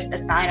really just a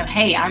sign of,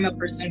 hey, I'm a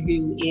person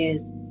who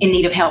is in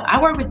need of help. I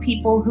work with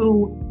people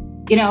who,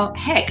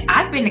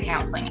 I've been to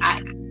counseling.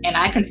 And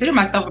I consider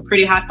myself a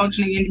pretty high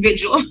functioning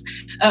individual.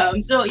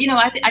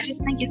 I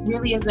just think it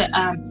really is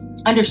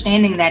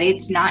understanding that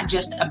it's not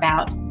just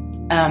about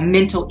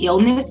mental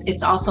illness.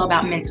 It's also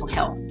about mental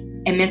health.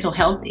 And mental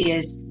health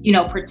is,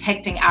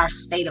 protecting our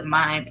state of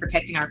mind,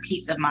 protecting our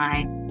peace of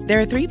mind. There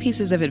are 3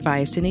 pieces of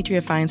advice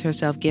Tenitria finds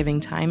herself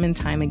giving time and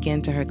time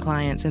again to her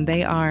clients, and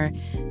they are: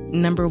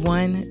 number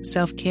 1,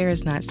 self-care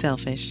is not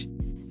selfish.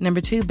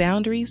 Number 2,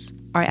 boundaries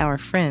are our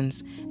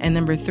friends. And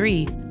number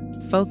 3,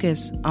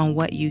 focus on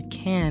what you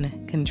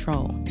can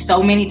control.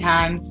 So many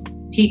times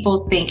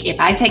people think if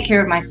I take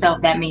care of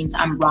myself, that means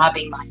I'm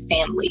robbing my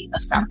family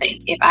of something.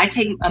 If I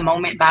take a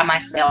moment by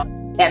myself,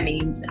 that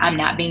means I'm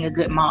not being a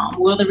good mom.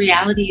 Well, the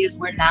reality is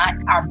we're not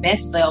our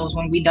best selves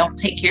when we don't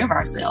take care of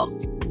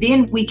ourselves.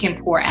 Then we can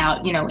pour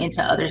out,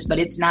 into others. But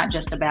it's not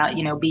just about,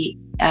 be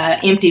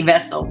empty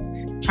vessel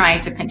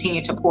trying to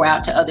continue to pour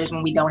out to others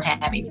when we don't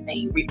have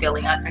anything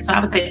refilling us. And so I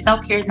would say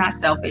self-care is not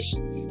selfish.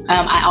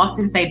 I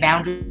often say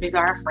boundaries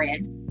are a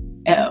friend.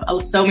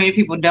 So many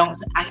people don't.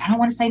 I don't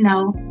want to say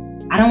no.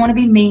 I don't want to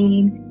be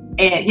mean.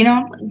 And, you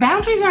know,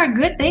 boundaries are a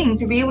good thing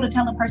to be able to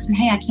tell a person,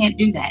 hey, I can't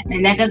do that.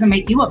 And that doesn't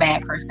make you a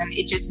bad person.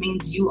 It just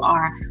means you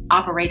are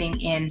operating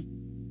in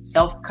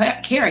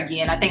self-care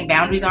again. I think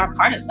boundaries are a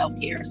part of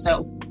self-care.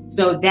 So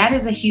that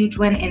is a huge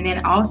one. And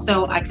then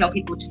also I tell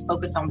people to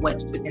focus on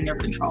what's within their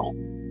control.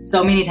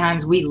 So many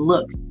times we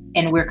look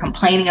and we're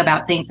complaining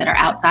about things that are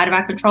outside of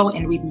our control,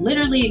 and we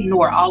literally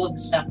ignore all of the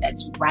stuff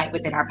that's right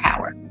within our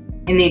power.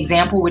 And the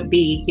example would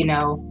be, you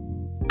know,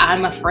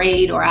 I'm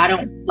afraid, or I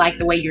don't like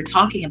the way you're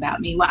talking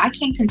about me. Well, I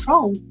can't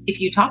control if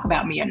you talk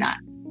about me or not,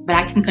 but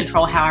I can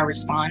control how I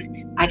respond.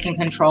 I can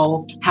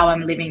control how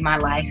I'm living my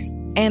life.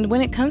 And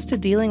when it comes to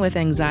dealing with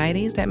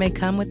anxieties that may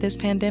come with this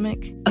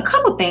pandemic? A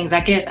couple things,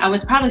 I guess. I would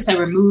probably say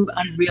remove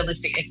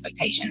unrealistic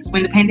expectations.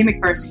 When the pandemic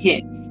first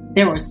hit,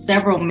 there were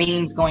several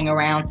memes going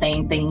around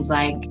saying things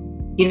like,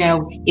 you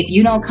know, if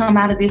you don't come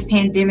out of this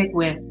pandemic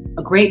with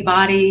a great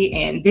body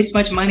and this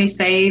much money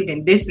saved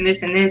and this and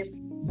this and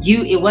this,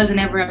 it wasn't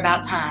ever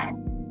about time.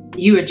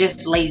 You were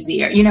just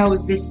lazy. Or, you know, it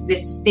was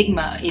this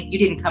stigma. If you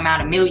didn't come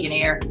out a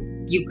millionaire,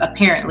 you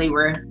apparently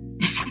were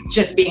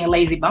just being a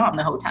lazy bum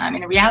the whole time.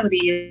 And the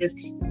reality is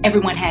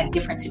everyone had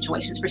different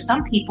situations. For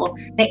some people,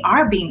 they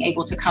are being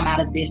able to come out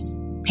of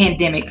this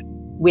pandemic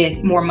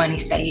with more money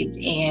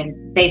saved,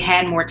 and they've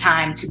had more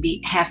time to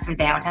have some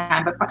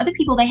downtime. But for other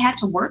people, they had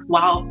to work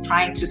while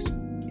trying to,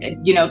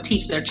 you know,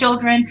 teach their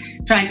children,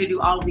 trying to do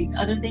all of these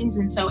other things.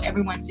 And so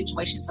everyone's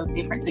situation is so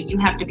different. So you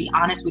have to be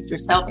honest with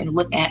yourself and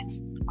look at,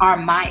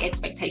 are my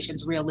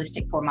expectations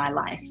realistic for my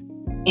life?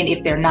 And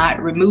if they're not,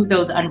 remove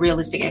those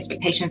unrealistic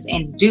expectations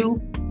and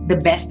do the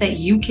best that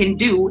you can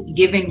do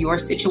given your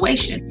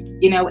situation.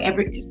 You know,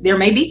 there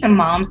may be some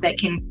moms that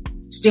can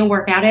still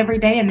work out every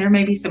day, and there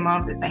may be some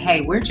moms that say,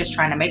 hey, we're just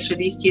trying to make sure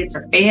these kids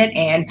are fed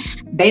and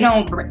they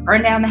don't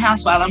burn down the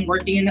house while I'm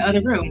working in the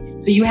other room.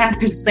 So you have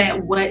to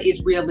set what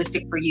is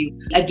realistic for you.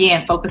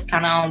 Again, focus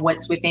kind of on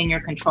what's within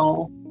your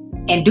control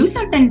and do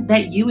something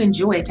that you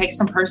enjoy. Take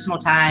some personal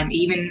time,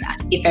 even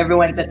if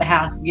everyone's at the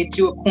house, get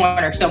you a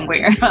corner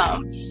somewhere.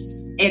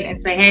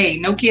 And say, hey,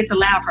 no kids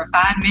allowed for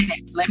 5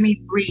 minutes. Let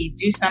me breathe.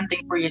 Do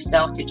something for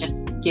yourself to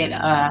just get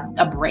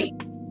a break.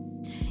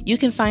 You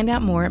can find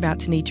out more about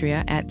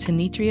Tenetria at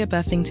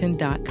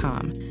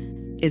TenetriaBuffington.com.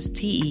 It's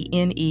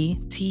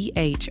TENETHREA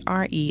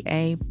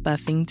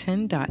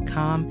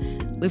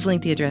Buffington.com. We've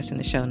linked the address in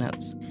the show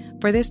notes.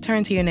 For this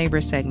Turn to Your Neighbor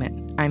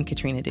segment, I'm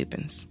Katrina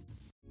Dupins.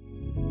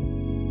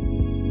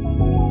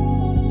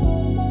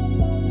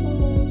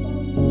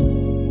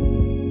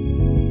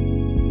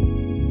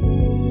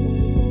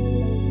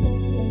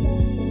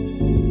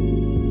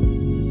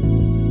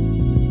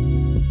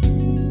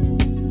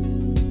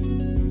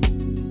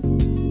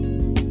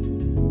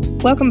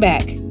 Welcome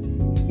back.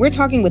 We're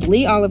talking with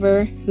Lee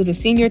Oliver, who's a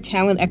Senior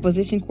Talent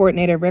Acquisition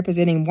Coordinator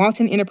representing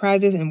Walton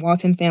Enterprises and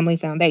Walton Family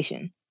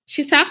Foundation.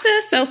 She's talked to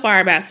us so far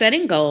about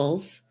setting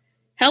goals,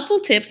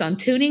 helpful tips on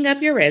tuning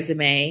up your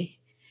resume,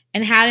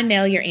 and how to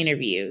nail your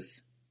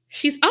interviews.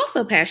 She's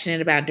also passionate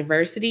about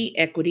diversity,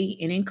 equity,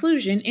 and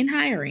inclusion in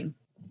hiring.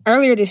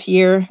 Earlier this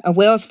year, a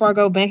Wells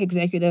Fargo bank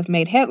executive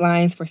made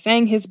headlines for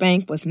saying his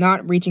bank was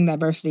not reaching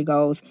diversity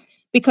goals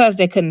because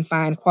they couldn't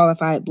find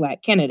qualified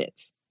Black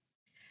candidates.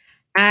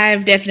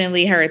 I've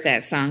definitely heard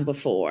that song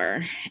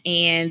before,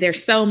 and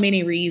there's so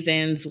many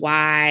reasons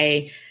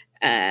why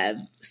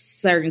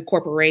certain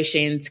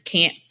corporations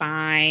can't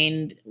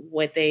find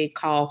what they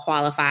call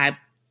qualified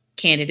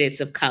candidates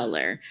of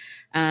color.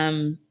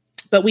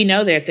 But we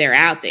know that they're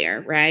out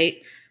there,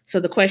 right? So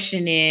the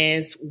question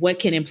is, what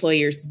can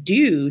employers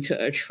do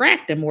to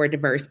attract a more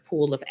diverse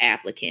pool of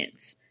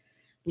applicants?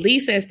 Lee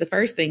says the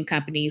first thing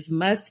companies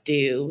must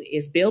do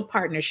is build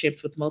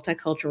partnerships with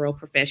multicultural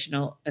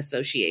professional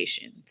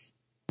associations.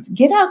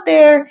 Get out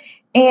there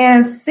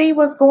and see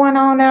what's going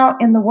on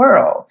out in the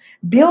world.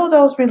 Build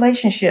those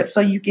relationships so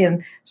you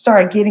can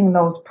start getting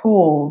those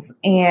pools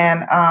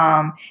and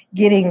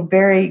getting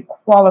very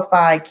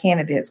qualified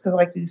candidates. Because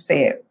like you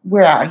said,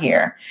 we're out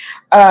here.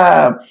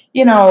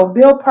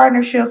 Build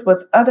partnerships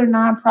with other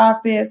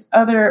nonprofits,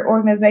 other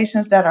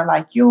organizations that are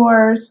like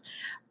yours.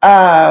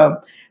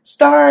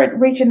 Start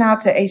reaching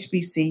out to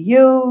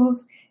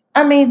HBCUs.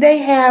 I mean, they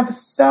have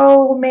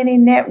so many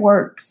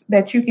networks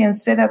that you can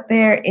sit up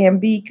there and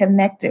be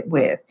connected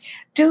with.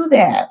 Do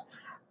that.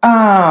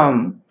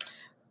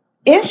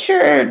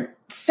 Ensure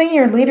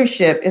senior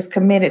leadership is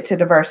committed to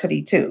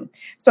diversity too.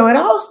 So it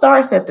all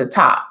starts at the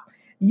top.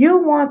 You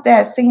want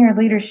that senior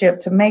leadership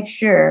to make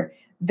sure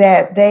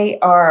that they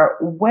are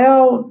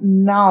well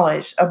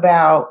knowledge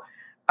about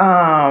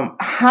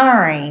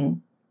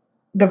hiring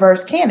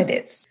diverse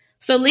candidates.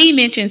 So Lee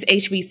mentions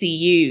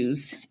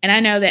HBCUs, and I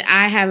know that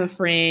I have a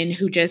friend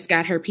who just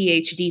got her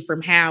PhD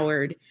from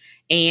Howard,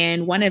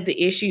 and one of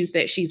the issues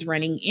that she's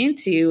running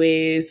into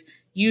is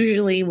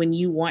usually when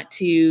you want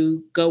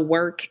to go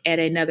work at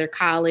another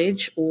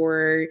college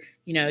or,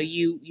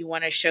 you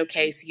want to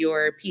showcase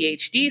your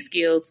PhD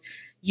skills,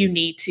 you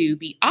need to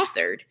be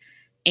authored.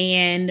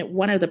 And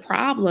one of the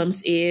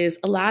problems is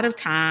a lot of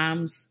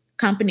times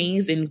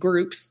companies and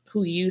groups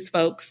who use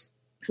folks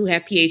who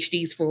have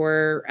PhDs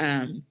for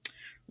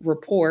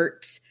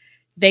reports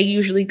they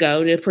usually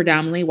go to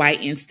predominantly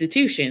white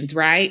institutions,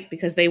 right?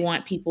 Because they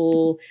want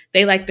people,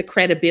 they like the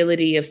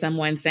credibility of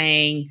someone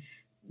saying,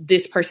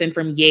 this person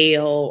from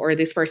Yale or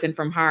this person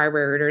from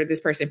Harvard or this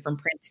person from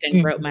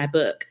Princeton wrote my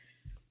book.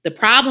 The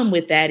problem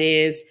with that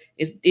is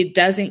it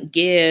doesn't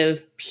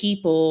give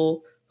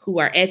people who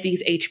are at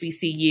these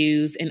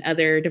HBCUs and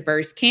other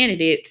diverse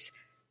candidates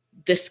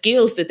the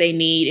skills that they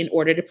need in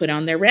order to put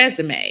on their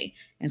resume.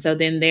 And so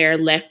then they're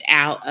left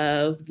out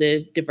of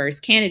the diverse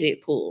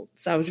candidate pool.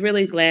 So I was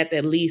really glad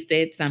that Lee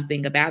said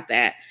something about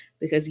that,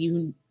 because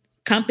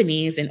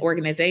companies and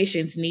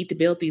organizations need to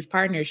build these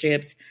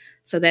partnerships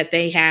so that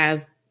they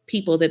have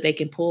people that they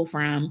can pull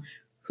from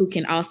who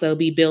can also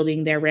be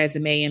building their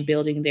resume and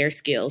building their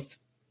skills.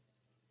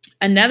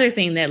 Another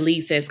thing that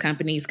Lee says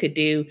companies could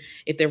do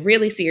if they're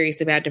really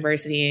serious about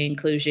diversity and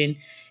inclusion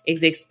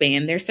is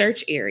expand their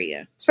search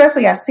area.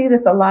 Especially, I see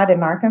this a lot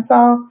in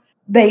Arkansas.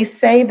 They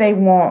say they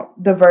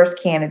want diverse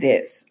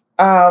candidates,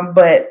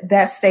 but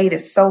that state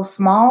is so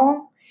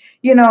small.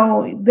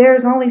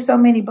 There's only so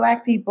many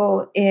Black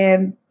people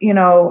and,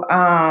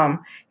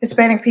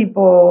 Hispanic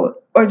people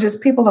or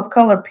just people of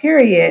color,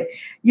 period.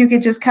 You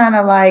could just kind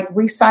of like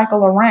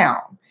recycle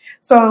around.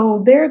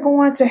 So they're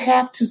going to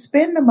have to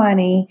spend the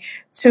money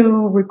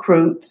to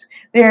recruit.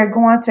 They're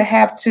going to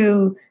have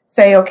to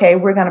say, okay,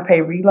 we're going to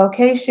pay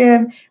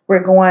relocation.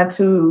 We're going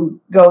to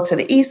go to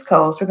the East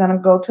Coast. We're going to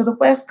go to the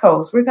West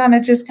Coast. We're going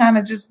to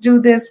just do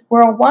this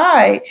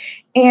worldwide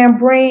and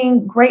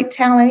bring great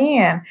talent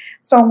in.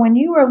 So when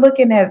you are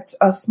looking at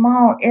a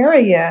small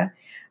area,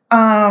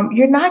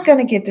 you're not going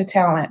to get the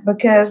talent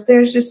because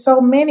there's just so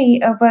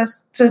many of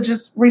us to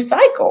just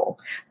recycle.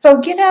 So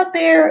get out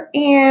there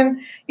and,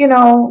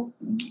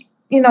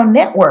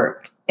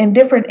 network in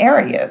different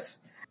areas.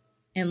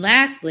 And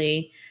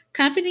lastly,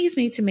 companies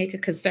need to make a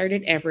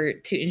concerted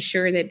effort to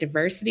ensure that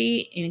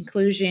diversity,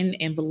 inclusion,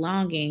 and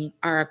belonging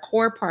are a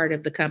core part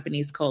of the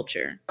company's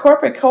culture.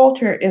 Corporate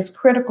culture is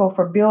critical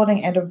for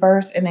building a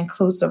diverse and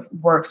inclusive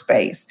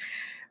workspace.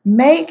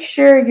 Make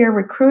sure your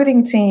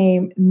recruiting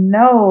team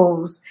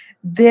knows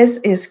this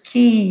is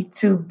key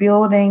to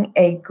building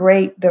a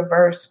great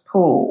diverse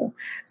pool.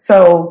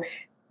 So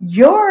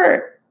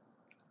your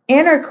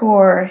inner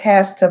core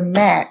has to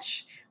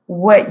match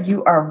what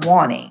you are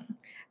wanting.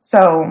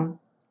 So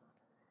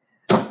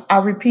I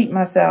repeat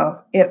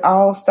myself, it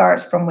all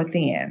starts from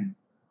within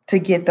to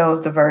get those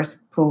diverse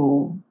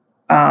pool,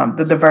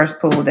 the diverse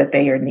pool that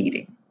they are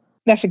needing.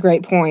 That's a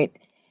great point.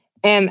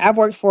 And I've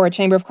worked for a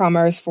Chamber of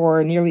Commerce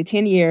for nearly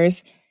 10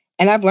 years,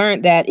 and I've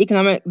learned that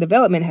economic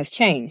development has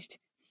changed.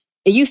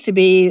 It used to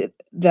be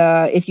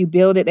if you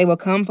build it, they will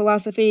come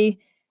philosophy.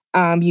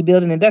 You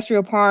build an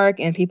industrial park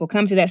and people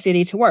come to that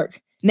city to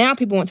work. Now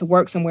people want to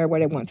work somewhere where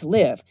they want to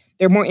live.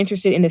 They're more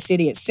interested in the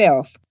city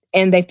itself.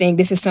 And they think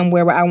this is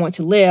somewhere where I want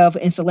to live.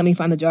 And so let me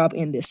find a job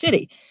in this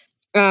city.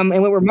 And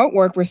with remote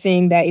work, we're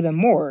seeing that even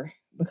more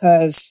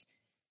because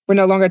we're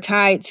no longer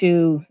tied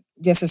to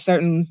just a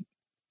certain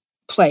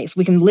place.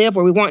 We can live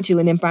where we want to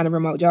and then find a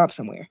remote job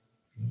somewhere.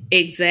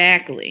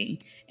 Exactly.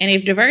 And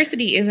if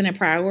diversity isn't a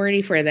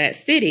priority for that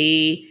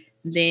city,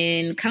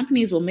 then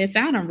companies will miss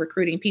out on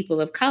recruiting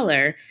people of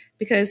color,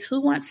 because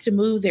who wants to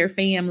move their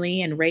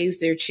family and raise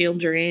their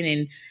children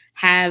and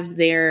have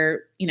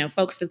their,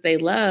 folks that they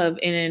love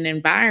in an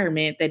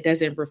environment that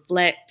doesn't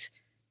reflect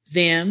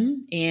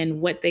them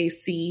and what they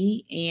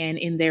see and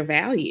in their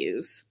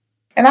values.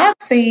 And I've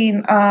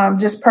seen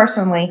just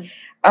personally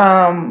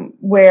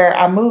where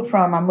I moved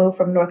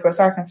from Northwest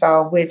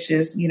Arkansas, which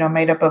is,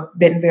 made up of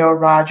Bentonville,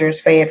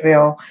 Rogers,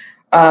 Fayetteville,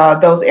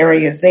 those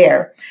areas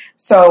there.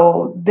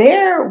 So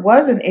there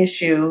was an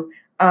issue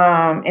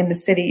in the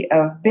city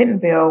of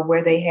Bentonville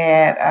where they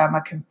had a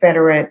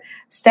Confederate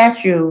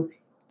statue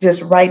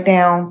just right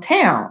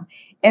downtown.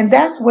 And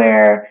that's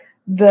where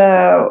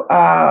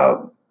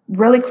the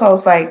really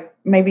close, like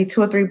maybe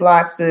 2 or 3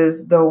 blocks,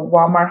 is the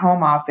Walmart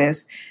home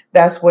office.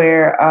 That's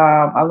where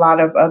a lot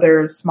of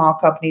other small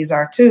companies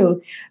are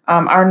too.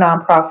 Our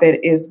nonprofit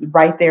is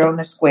right there on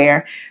the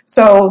square.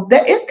 So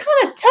that it's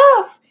kind of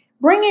tough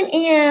bringing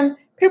in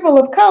people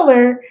of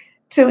color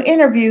to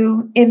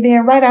interview, and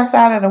then right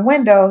outside of the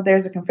window,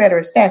 there's a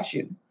Confederate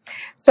statue.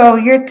 So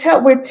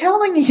we're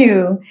telling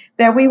you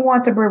that we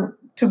want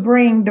to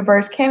bring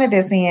diverse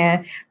candidates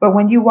in, but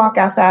when you walk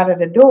outside of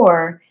the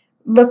door,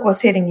 look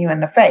what's hitting you in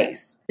the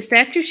face. The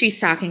statue she's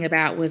talking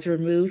about was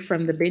removed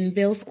from the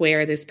Bentonville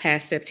Square this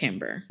past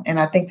September. And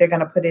I think they're going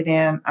to put it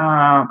in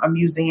a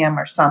museum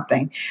or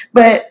something.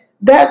 But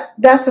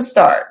that's a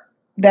start.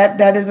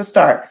 That is a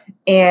start.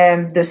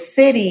 And the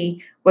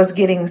city was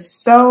getting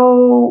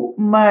so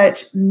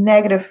much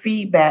negative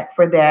feedback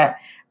for that,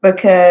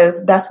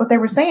 because that's what they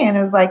were saying. It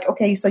was like,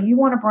 okay, so you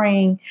want to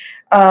bring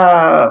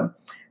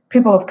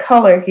people of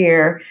color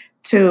here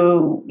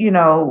to,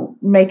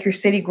 make your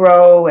city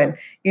grow and,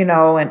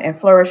 and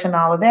flourish and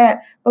all of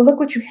that. But look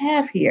what you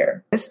have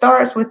here. It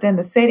starts within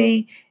the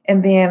city,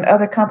 and then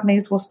other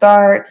companies will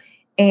start,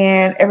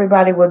 and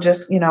everybody will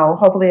just,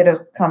 hopefully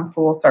it'll come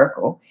full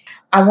circle.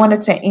 I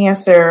wanted to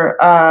answer,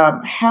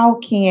 how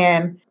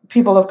can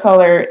people of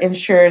color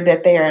ensure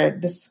that they are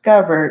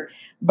discovered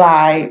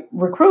by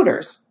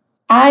recruiters?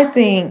 I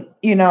think,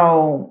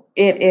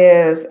 it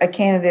is a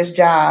candidate's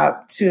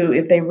job to,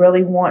 if they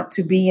really want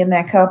to be in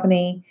that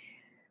company,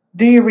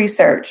 do your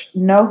research,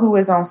 know who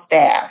is on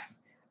staff,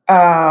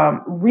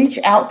 reach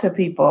out to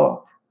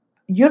people,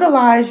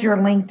 utilize your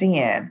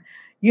LinkedIn,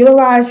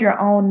 utilize your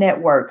own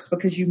networks,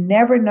 because you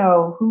never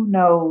know who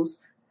knows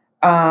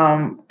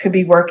could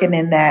be working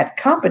in that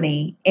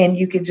company, and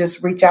you could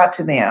just reach out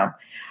to them.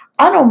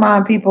 I don't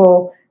mind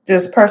people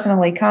just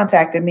personally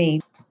contacting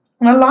me.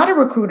 And a lot of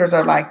recruiters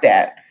are like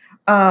that.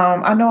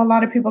 I know a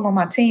lot of people on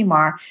my team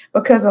are,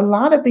 because a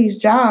lot of these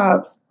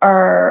jobs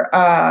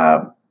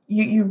are,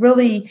 you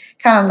really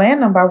kind of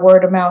land them by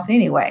word of mouth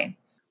anyway.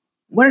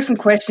 What are some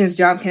questions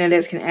job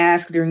candidates can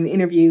ask during the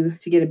interview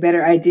to get a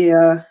better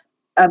idea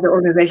of the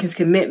organization's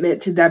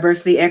commitment to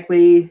diversity,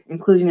 equity,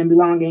 inclusion, and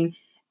belonging,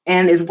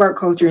 and its work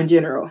culture in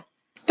general?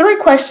 3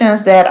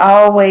 questions that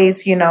I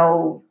always,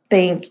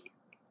 think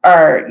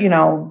are,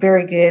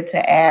 very good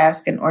to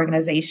ask an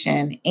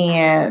organization.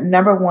 And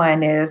number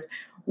 1 is,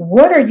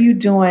 what are you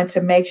doing to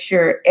make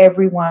sure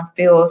everyone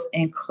feels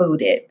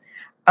included?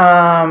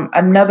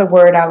 Another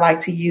word I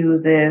like to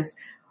use is,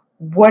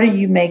 what are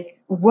you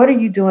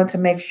doing to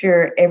make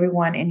sure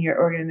everyone in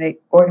your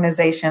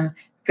organization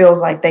feels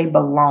like they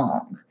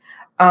belong?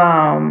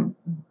 I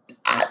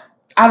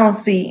don't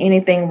see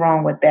anything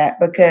wrong with that,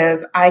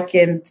 because I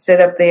can sit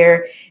up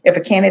there. If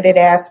a candidate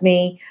asks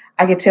me,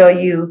 I can tell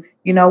you,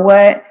 you know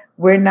what?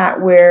 We're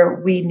not where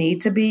we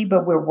need to be,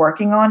 but we're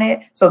working on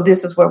it. So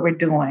this is what we're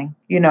doing,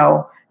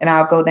 and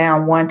I'll go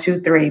down 1, 2,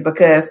 3,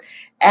 because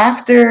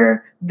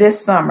after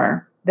this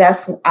summer,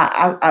 that's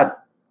I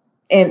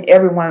and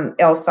everyone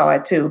else saw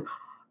it too.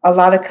 A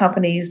lot of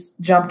companies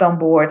jumped on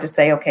board to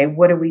say, okay,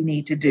 what do we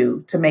need to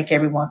do to make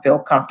everyone feel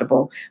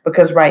comfortable?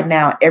 Because right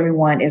now,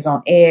 everyone is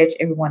on edge.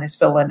 Everyone is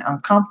feeling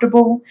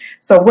uncomfortable.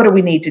 So what do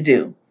we need to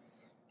do?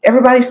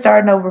 Everybody's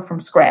starting over from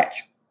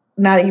scratch.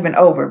 Not even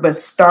over, but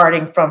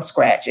starting from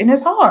scratch. And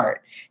it's hard,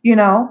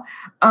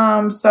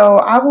 So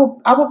I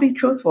will be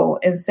truthful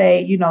and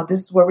say,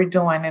 this is what we're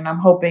doing. And I'm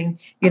hoping,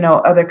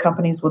 other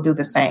companies will do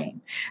the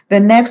same. The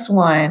next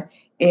one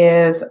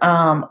is,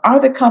 are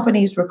the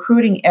company's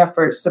recruiting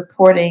efforts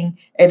supporting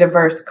a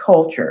diverse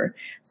culture?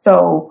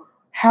 So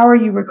how are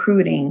you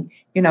recruiting?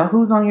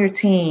 Who's on your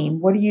team?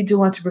 What are you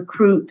doing to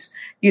recruit,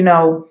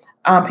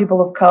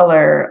 people of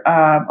color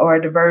or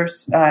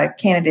diverse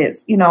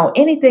candidates,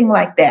 anything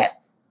like that.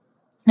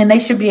 And they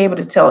should be able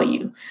to tell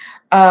you.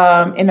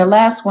 And the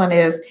last one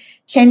is,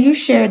 can you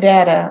share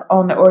data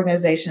on the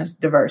organization's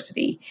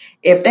diversity?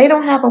 If they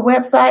don't have a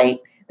website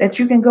that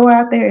you can go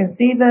out there and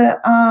see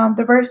the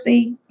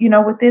diversity,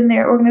 within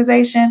their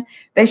organization,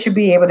 they should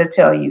be able to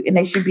tell you, and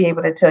they should be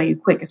able to tell you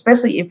quick,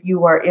 especially if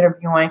you are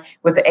interviewing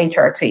with the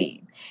HR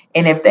team.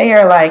 And if they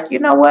are like, you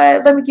know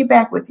what, let me get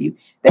back with you,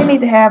 they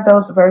need to have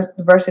those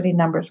diversity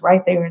numbers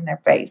right there in their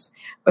face,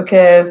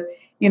 because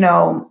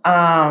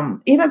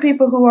even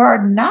people who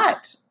are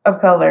not of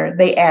color,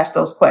 they ask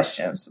those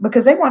questions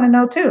because they want to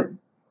know too,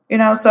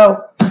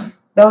 so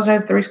those are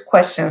the 3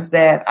 questions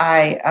that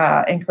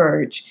I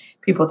encourage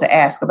people to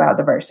ask about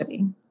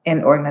diversity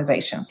in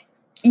organizations.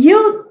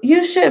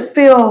 You should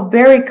feel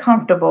very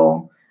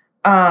comfortable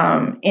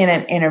in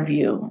an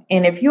interview.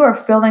 And if you are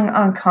feeling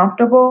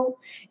uncomfortable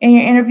in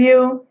your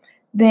interview,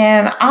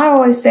 then I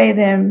always say,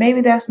 then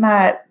maybe that's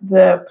not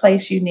the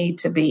place you need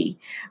to be,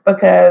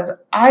 because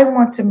I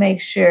want to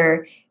make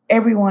sure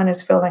everyone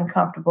is feeling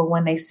comfortable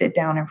when they sit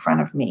down in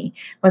front of me,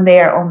 when they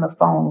are on the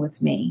phone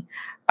with me.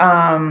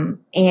 And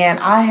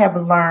I have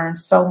learned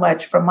so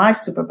much from my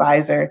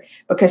supervisor,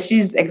 because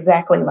she's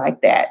exactly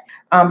like that.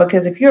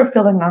 Because if you're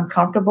feeling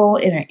uncomfortable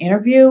in an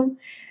interview,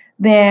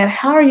 then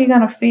how are you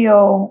going to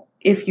feel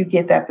if you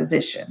get that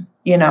position?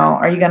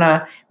 Are you going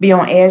to be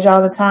on edge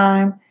all the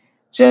time?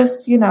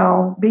 Just,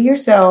 be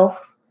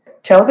yourself,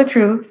 tell the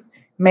truth,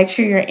 make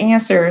sure your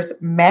answers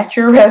match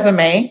your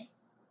resume,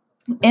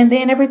 and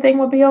then everything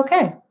will be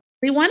okay.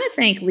 We want to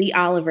thank Lee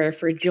Oliver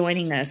for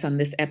joining us on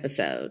this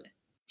episode.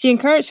 She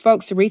encouraged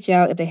folks to reach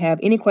out if they have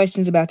any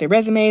questions about their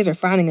resumes or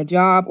finding a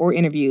job or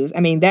interviews.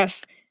 I mean,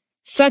 that's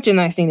such a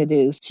nice thing to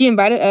do. She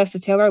invited us to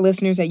tell our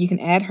listeners that you can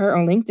add her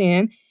on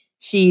LinkedIn.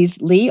 She's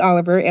Lee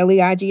Oliver,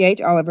 Leigh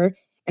Oliver,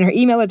 and her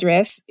email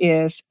address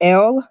is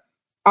Oliver,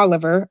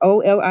 Oliver,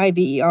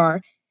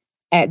 @weioffice.com.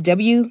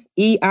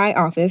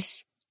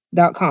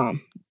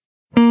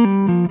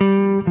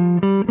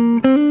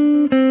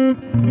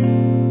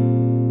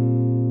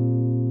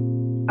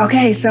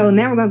 Okay, so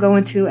now we're going to go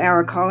into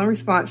our call and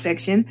response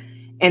section.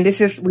 And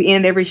we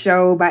end every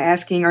show by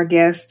asking our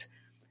guests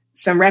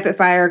some rapid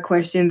fire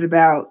questions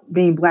about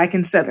being Black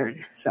and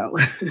Southern. So,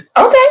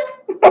 okay.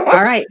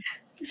 All right.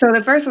 So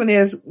the first one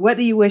is, what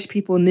do you wish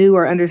people knew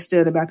or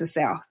understood about the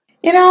South?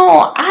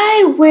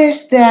 I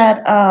wish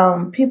that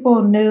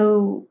people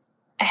knew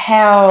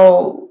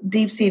how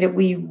deep-seated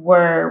we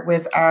were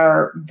with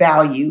our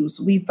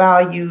values. We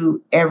value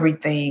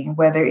everything,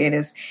 whether it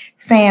is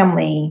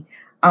family,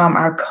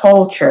 our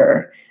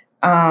culture,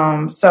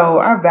 So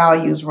our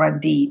values run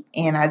deep,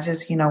 and I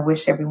just,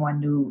 wish everyone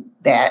knew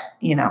that,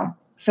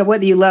 So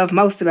what do you love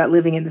most about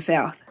living in the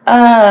South?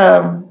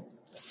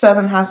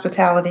 Southern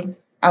hospitality.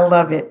 I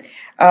love it.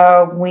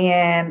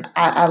 When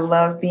I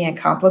love being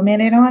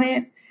complimented on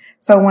it.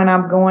 So when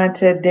I'm going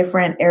to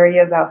different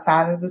areas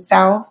outside of the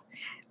South,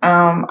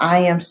 I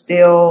am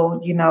still,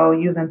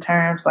 using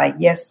terms like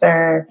yes,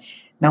 sir,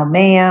 no,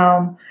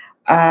 ma'am,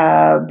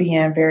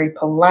 being very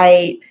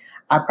polite.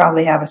 I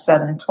probably have a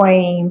Southern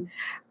twang.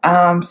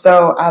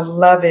 So I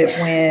love it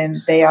when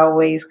they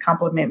always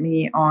compliment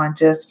me on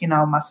just,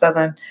 my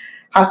Southern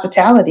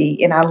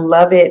hospitality. And I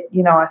love it.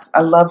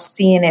 I love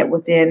seeing it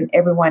within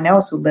everyone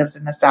else who lives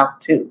in the South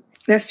too.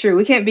 That's true.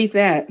 We can't beat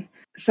that.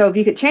 So if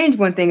you could change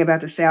one thing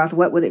about the South,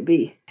 what would it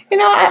be?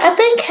 I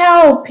think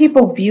how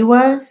people view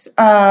us,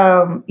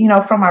 from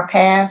our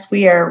past,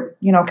 we are,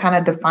 kind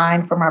of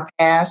defined from our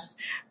past,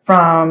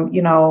 from,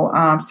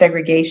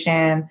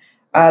 segregation,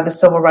 the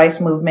civil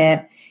rights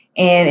movement.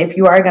 And if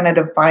you are going to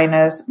define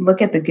us,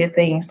 look at the good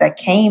things that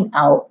came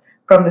out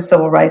from the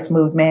civil rights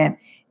movement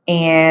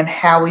and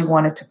how we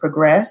wanted to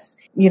progress.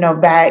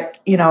 Back,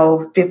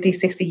 50,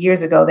 60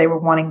 years ago, they were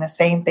wanting the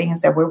same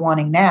things that we're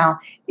wanting now,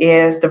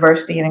 is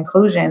diversity and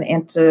inclusion,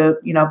 and to,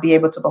 be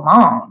able to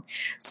belong.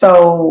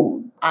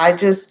 So I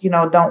just,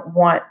 don't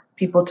want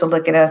people to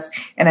look at us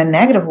in a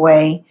negative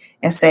way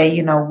and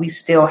say, we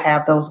still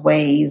have those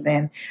ways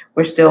and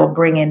we're still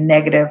bringing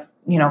negative,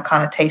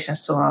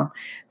 connotations to them.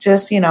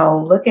 Just,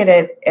 look at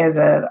it as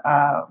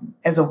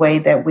a way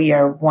that we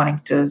are wanting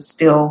to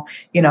still,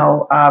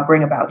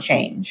 bring about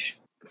change.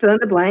 Fill in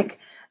the blank.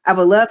 I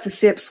would love to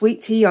sip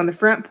sweet tea on the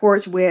front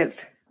porch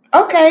with.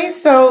 Okay,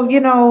 so,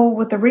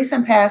 with the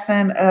recent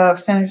passing of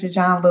Senator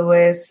John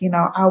Lewis,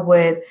 I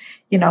would,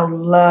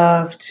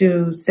 love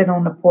to sit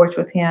on the porch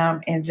with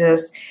him and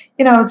just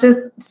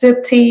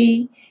sip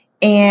tea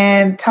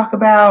and talk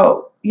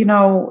about,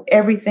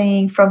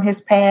 everything from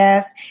his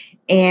past,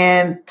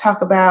 and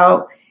talk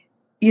about,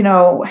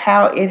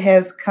 how it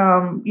has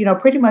come,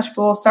 pretty much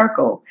full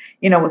circle,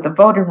 with the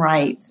voting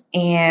rights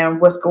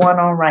and what's going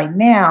on right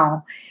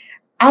now.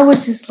 I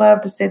would just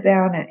love to sit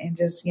down and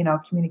just,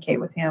 communicate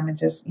with him and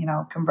just,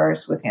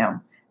 converse with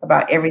him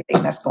about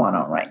everything that's going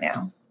on right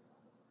now.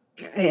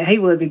 Yeah, he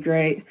would be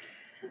great.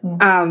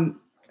 Mm-hmm.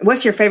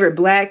 What's your favorite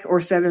Black or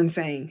Southern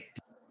saying?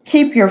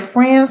 Keep your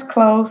friends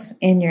close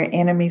and your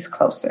enemies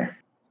closer.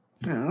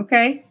 Oh,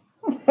 okay.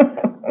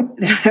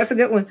 That's a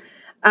good one.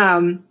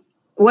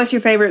 What's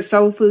your favorite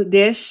soul food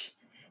dish?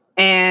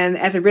 And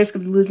at the risk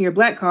of losing your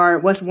Black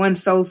card, what's one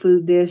soul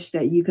food dish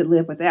that you could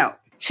live without?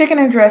 Chicken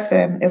and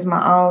dressing is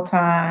my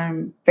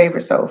all-time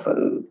favorite soul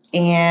food.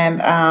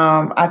 And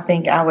I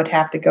think I would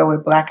have to go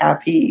with black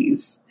eyed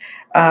peas.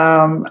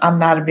 I'm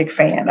not a big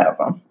fan of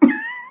them.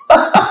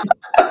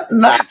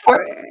 Not a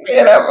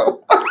fan of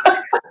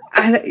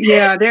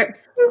them.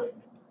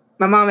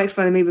 My mom makes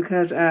fun of me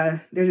because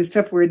there's this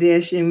Tupperware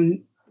dish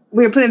and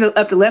we were putting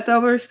up the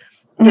leftovers.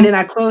 Mm-hmm. And then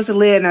I closed the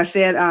lid and I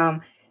said,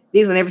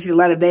 these will never see the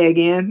light of day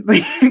again,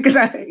 because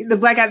the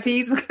black eyed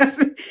peas, because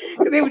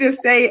they would just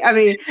stay. I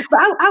mean, but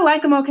I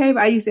like them okay,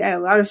 but I used to add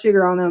a lot of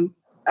sugar on them.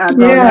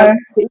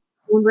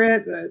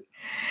 Bread, but.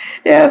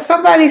 Yeah,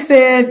 somebody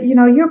said,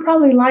 you'll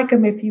probably like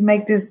them if you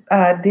make this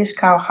dish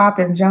called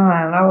Hoppin'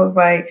 John. I was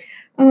like,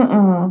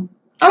 I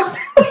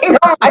still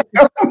don't like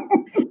them.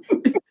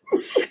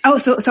 Oh,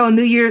 so on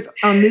New Year's,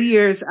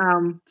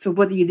 so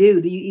what do you do?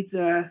 Do you eat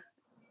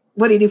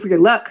what do you do for your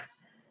luck?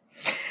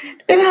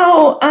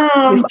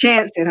 Just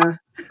chance it, huh?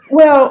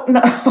 Well,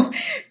 no.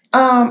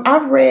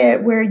 I've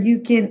read where you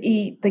can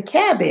eat the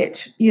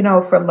cabbage,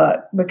 for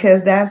luck,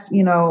 because that's,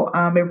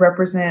 it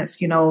represents,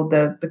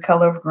 the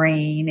color of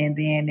green, and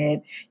then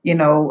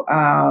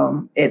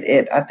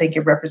I think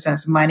it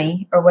represents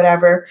money or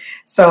whatever.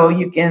 So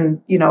you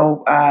can,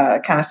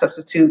 kind of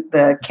substitute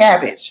the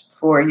cabbage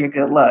for your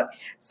good luck.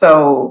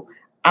 So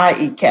I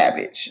eat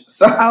cabbage.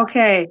 So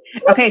okay.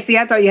 See,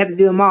 I thought you had to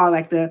do them all,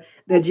 like the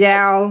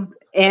jowl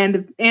and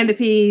the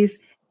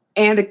peas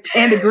and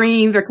the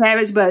greens or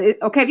cabbage. But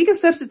if you can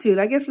substitute,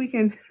 I guess we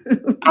can.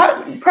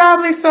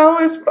 Probably so.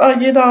 It's I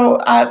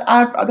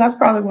that's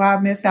probably why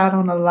I miss out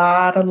on a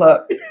lot of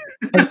luck.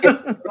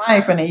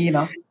 Life and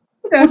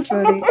That's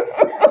funny.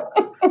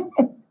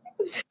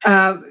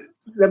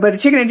 But the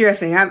chicken and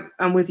dressing,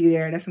 I'm with you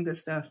there. That's some good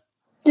stuff.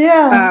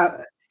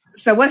 Yeah.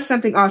 So what's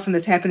something awesome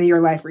that's happened in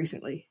your life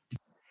recently?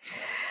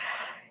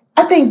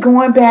 I think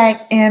going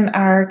back in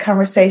our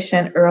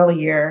conversation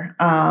earlier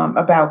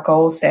about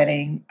goal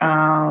setting,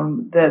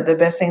 the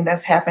best thing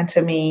that's happened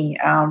to me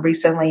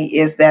recently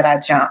is that I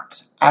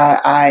jumped.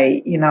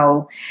 I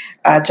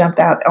jumped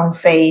out on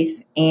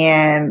faith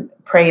and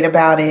prayed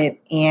about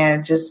it,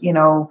 and just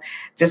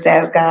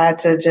asked God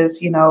to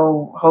just,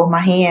 hold my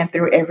hand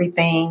through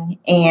everything.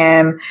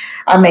 And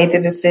I made the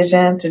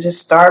decision to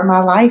just start my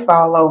life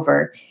all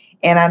over.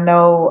 And I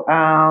know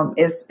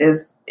it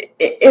is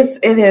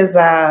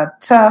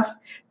tough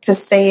to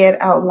say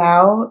it out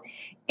loud,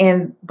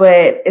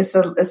 but it's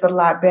a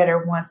lot better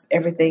once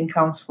everything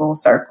comes full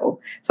circle.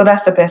 So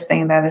that's the best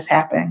thing that has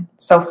happened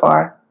so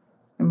far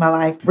in my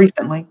life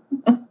recently.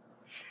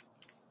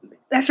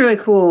 That's really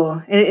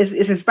cool.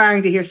 It's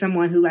inspiring to hear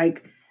someone who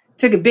like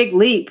took a big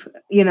leap,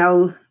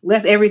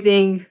 left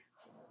everything.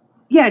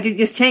 Yeah,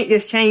 just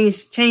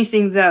change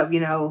things up,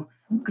 because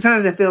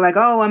sometimes I feel like,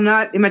 oh, I'm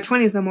not in my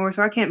 20s no more,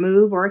 so I can't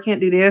move or I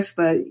can't do this.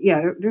 But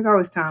yeah, there's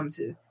always time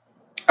to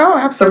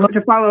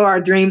to follow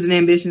our dreams and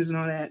ambitions and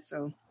all that.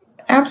 So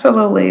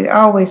absolutely,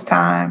 always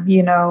time.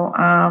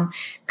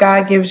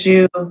 God gives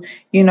you,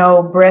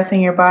 breath in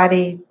your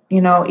body.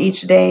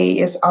 Each day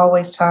is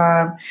always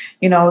time,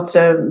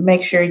 to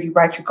make sure you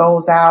write your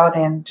goals out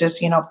and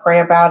just, pray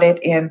about it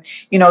and,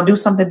 do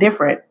something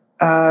different.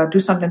 Do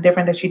something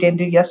different that you didn't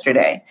do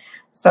yesterday.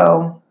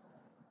 So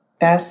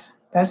that's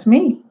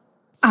me.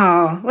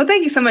 Oh, well,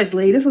 thank you so much,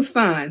 Lee. This was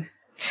fun.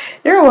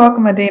 You're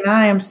welcome, Adina.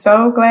 I am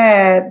so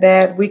glad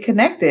that we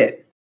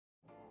connected.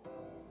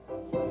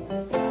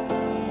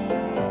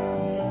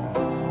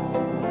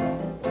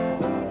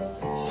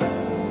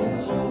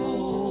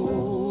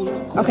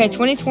 Okay,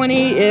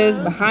 2020 is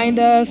behind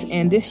us,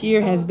 and this year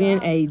has been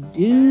a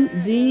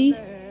doozy.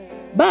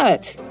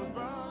 But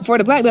for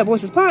the Black Belt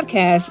Voices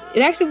podcast,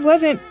 it actually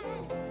wasn't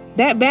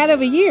that bad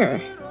of a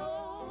year.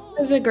 It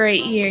was a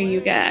great year, you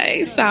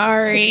guys.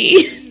 Sorry.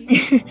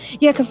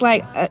 Yeah, because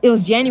it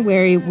was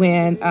January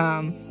when,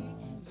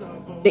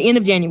 the end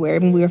of January,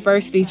 when we were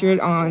first featured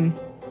on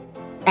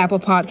Apple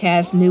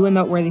Podcasts, new and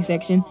noteworthy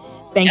section.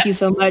 Thank you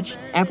so much,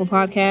 Apple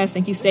Podcasts.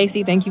 Thank you,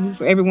 Stacey. Thank you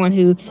for everyone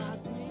who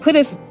put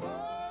us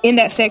in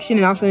that section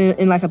and also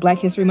in like a Black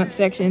History Month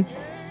section.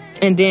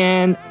 And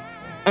then,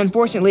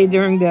 unfortunately,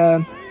 during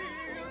all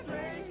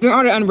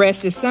the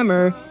unrest this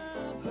summer,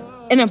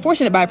 an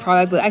unfortunate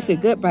byproduct, but actually a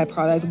good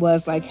byproduct,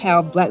 was like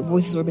how Black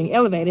voices were being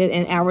elevated,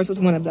 and ours was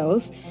one of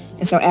those.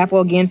 And so Apple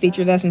again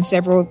featured us in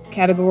several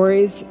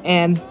categories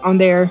and on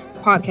their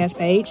podcast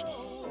page,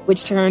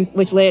 which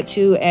led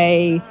to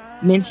a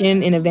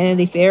mention in a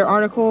Vanity Fair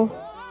article,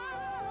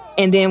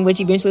 and then which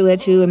eventually led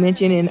to a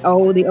mention in the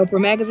Oprah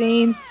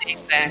magazine.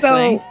 Exactly.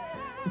 So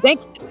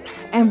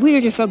and we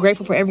are just so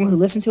grateful for everyone who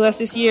listened to us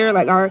this year.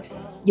 Like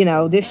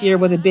this year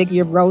was a big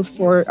year of growth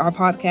for our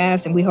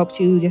podcast, and we hope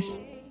to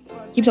just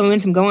keep some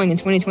momentum going in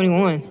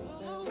 2021.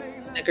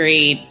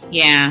 Agreed.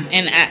 Yeah.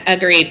 And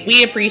agreed.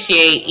 We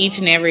appreciate each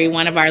and every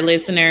one of our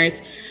listeners.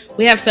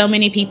 We have so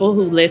many people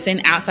who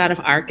listen outside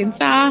of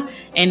Arkansas,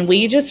 and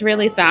we just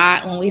really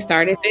thought when we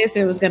started this,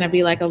 it was going to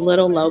be like a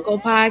little local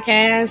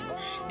podcast,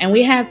 and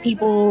we have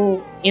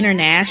people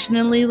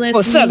internationally listening.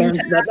 Well, Southern.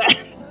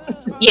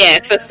 Yeah,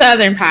 it's a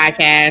Southern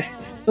podcast,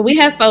 but we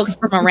have folks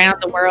from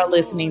around the world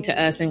listening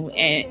to us, and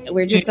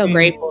we're just so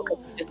grateful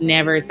because we just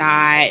never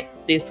thought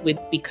this would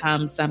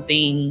become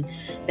something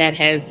that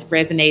has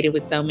resonated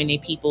with so many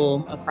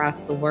people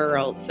across the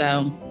world.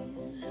 So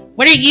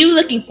what are you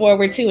looking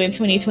forward to in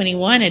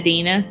 2021,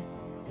 Adina?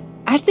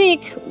 I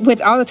think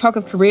with all the talk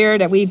of career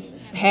that we've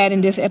had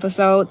in this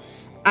episode,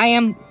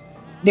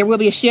 there will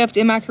be a shift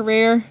in my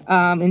career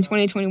in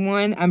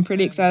 2021. I'm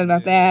pretty excited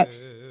about that.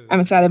 I'm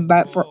excited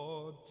about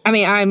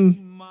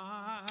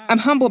I'm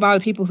humble about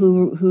the people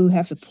who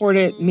have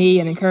supported me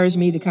and encouraged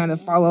me to kind of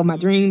follow my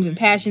dreams and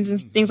passions and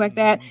things like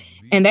that.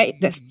 And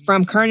that's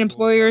from current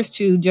employers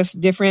to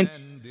just different,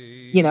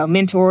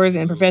 mentors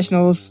and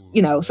professionals,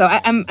 so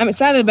I'm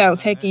excited about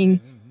taking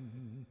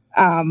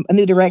a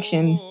new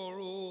direction.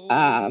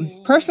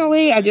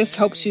 Personally, I just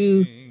hope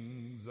to,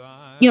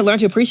 learn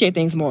to appreciate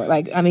things more.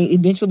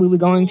 Eventually we'll be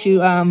going to,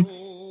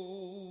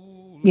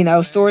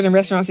 stores and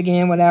restaurants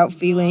again without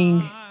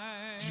feeling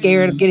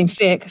scared of getting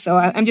sick. So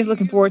I'm just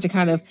looking forward to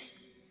kind of,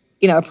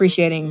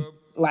 appreciating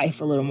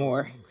life a little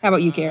more. How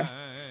about you, Kara?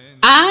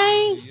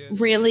 I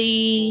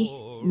really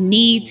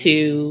need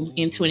to,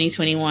 in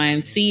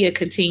 2021, see a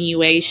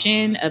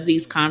continuation of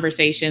these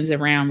conversations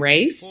around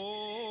race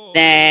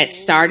that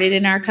started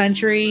in our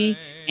country.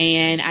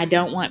 And I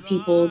don't want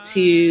people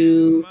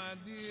to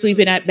sweep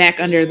it up back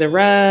under the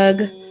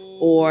rug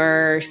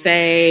or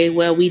say,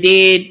 well, we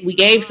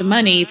gave some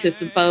money to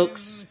some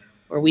folks,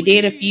 or we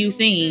did a few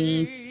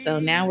things, so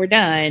now we're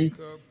done.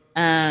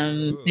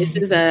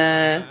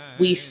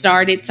 We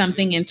started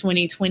something in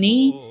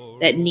 2020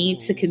 that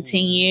needs to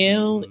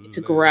continue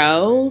to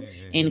grow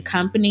in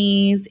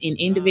companies, in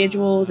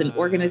individuals, and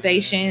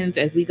organizations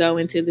as we go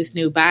into this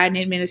new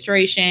Biden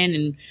administration,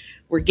 and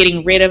we're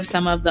getting rid of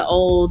some of the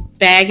old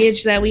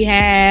baggage that we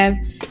have.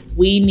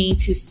 We need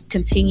to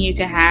continue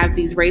to have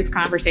these race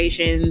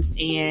conversations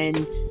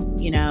and,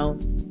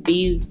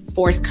 be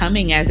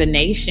forthcoming as a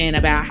nation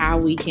about how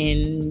we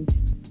can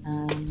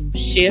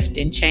shift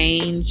and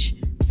change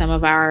some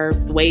of our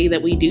way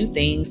that we do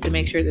things to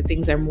make sure that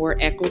things are more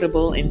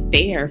equitable and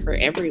fair for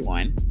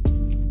everyone.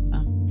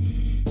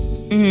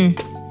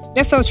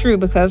 That's so true,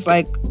 because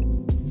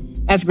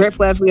as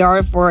grateful as we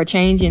are for a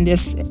change in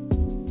this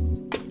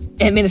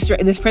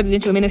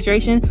presidential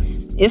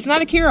administration, it's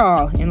not a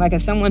cure-all. And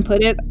as someone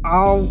put it,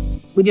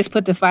 we just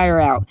put the fire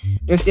out.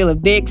 There's still a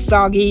big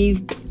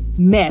soggy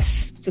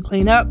mess to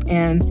clean up,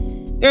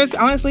 and there's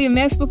honestly a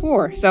mess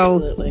before. So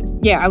Absolutely.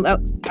 yeah,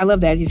 I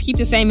love that. Just keep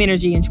the same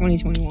energy in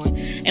 2021.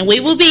 And we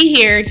will be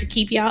here to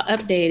keep y'all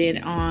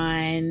updated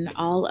on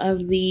all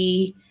of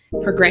the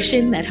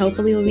progression that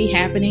hopefully will be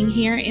happening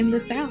here in the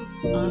South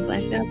on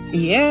Black Belt.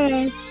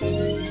 Yes.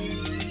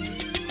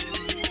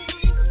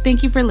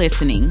 Thank you for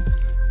listening.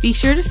 Be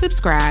sure to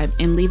subscribe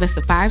and leave us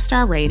a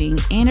 5-star rating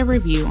and a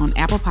review on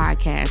Apple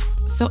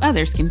Podcasts so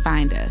others can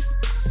find us.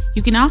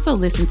 You can also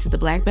listen to the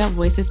Black Belt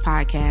Voices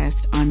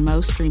podcast on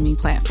most streaming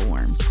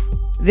platforms.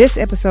 This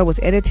episode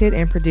was edited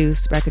and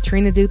produced by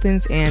Katrina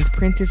Dupins and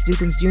Prentice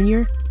Dupins Jr.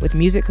 with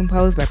music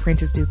composed by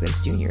Prentice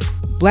Dupins Jr.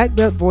 Black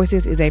Belt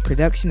Voices is a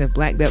production of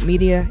Black Belt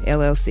Media,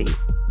 LLC.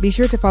 Be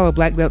sure to follow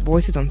Black Belt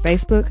Voices on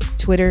Facebook,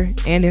 Twitter,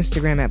 and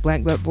Instagram at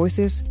Black Belt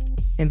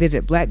Voices, and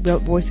visit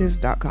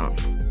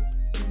blackbeltvoices.com.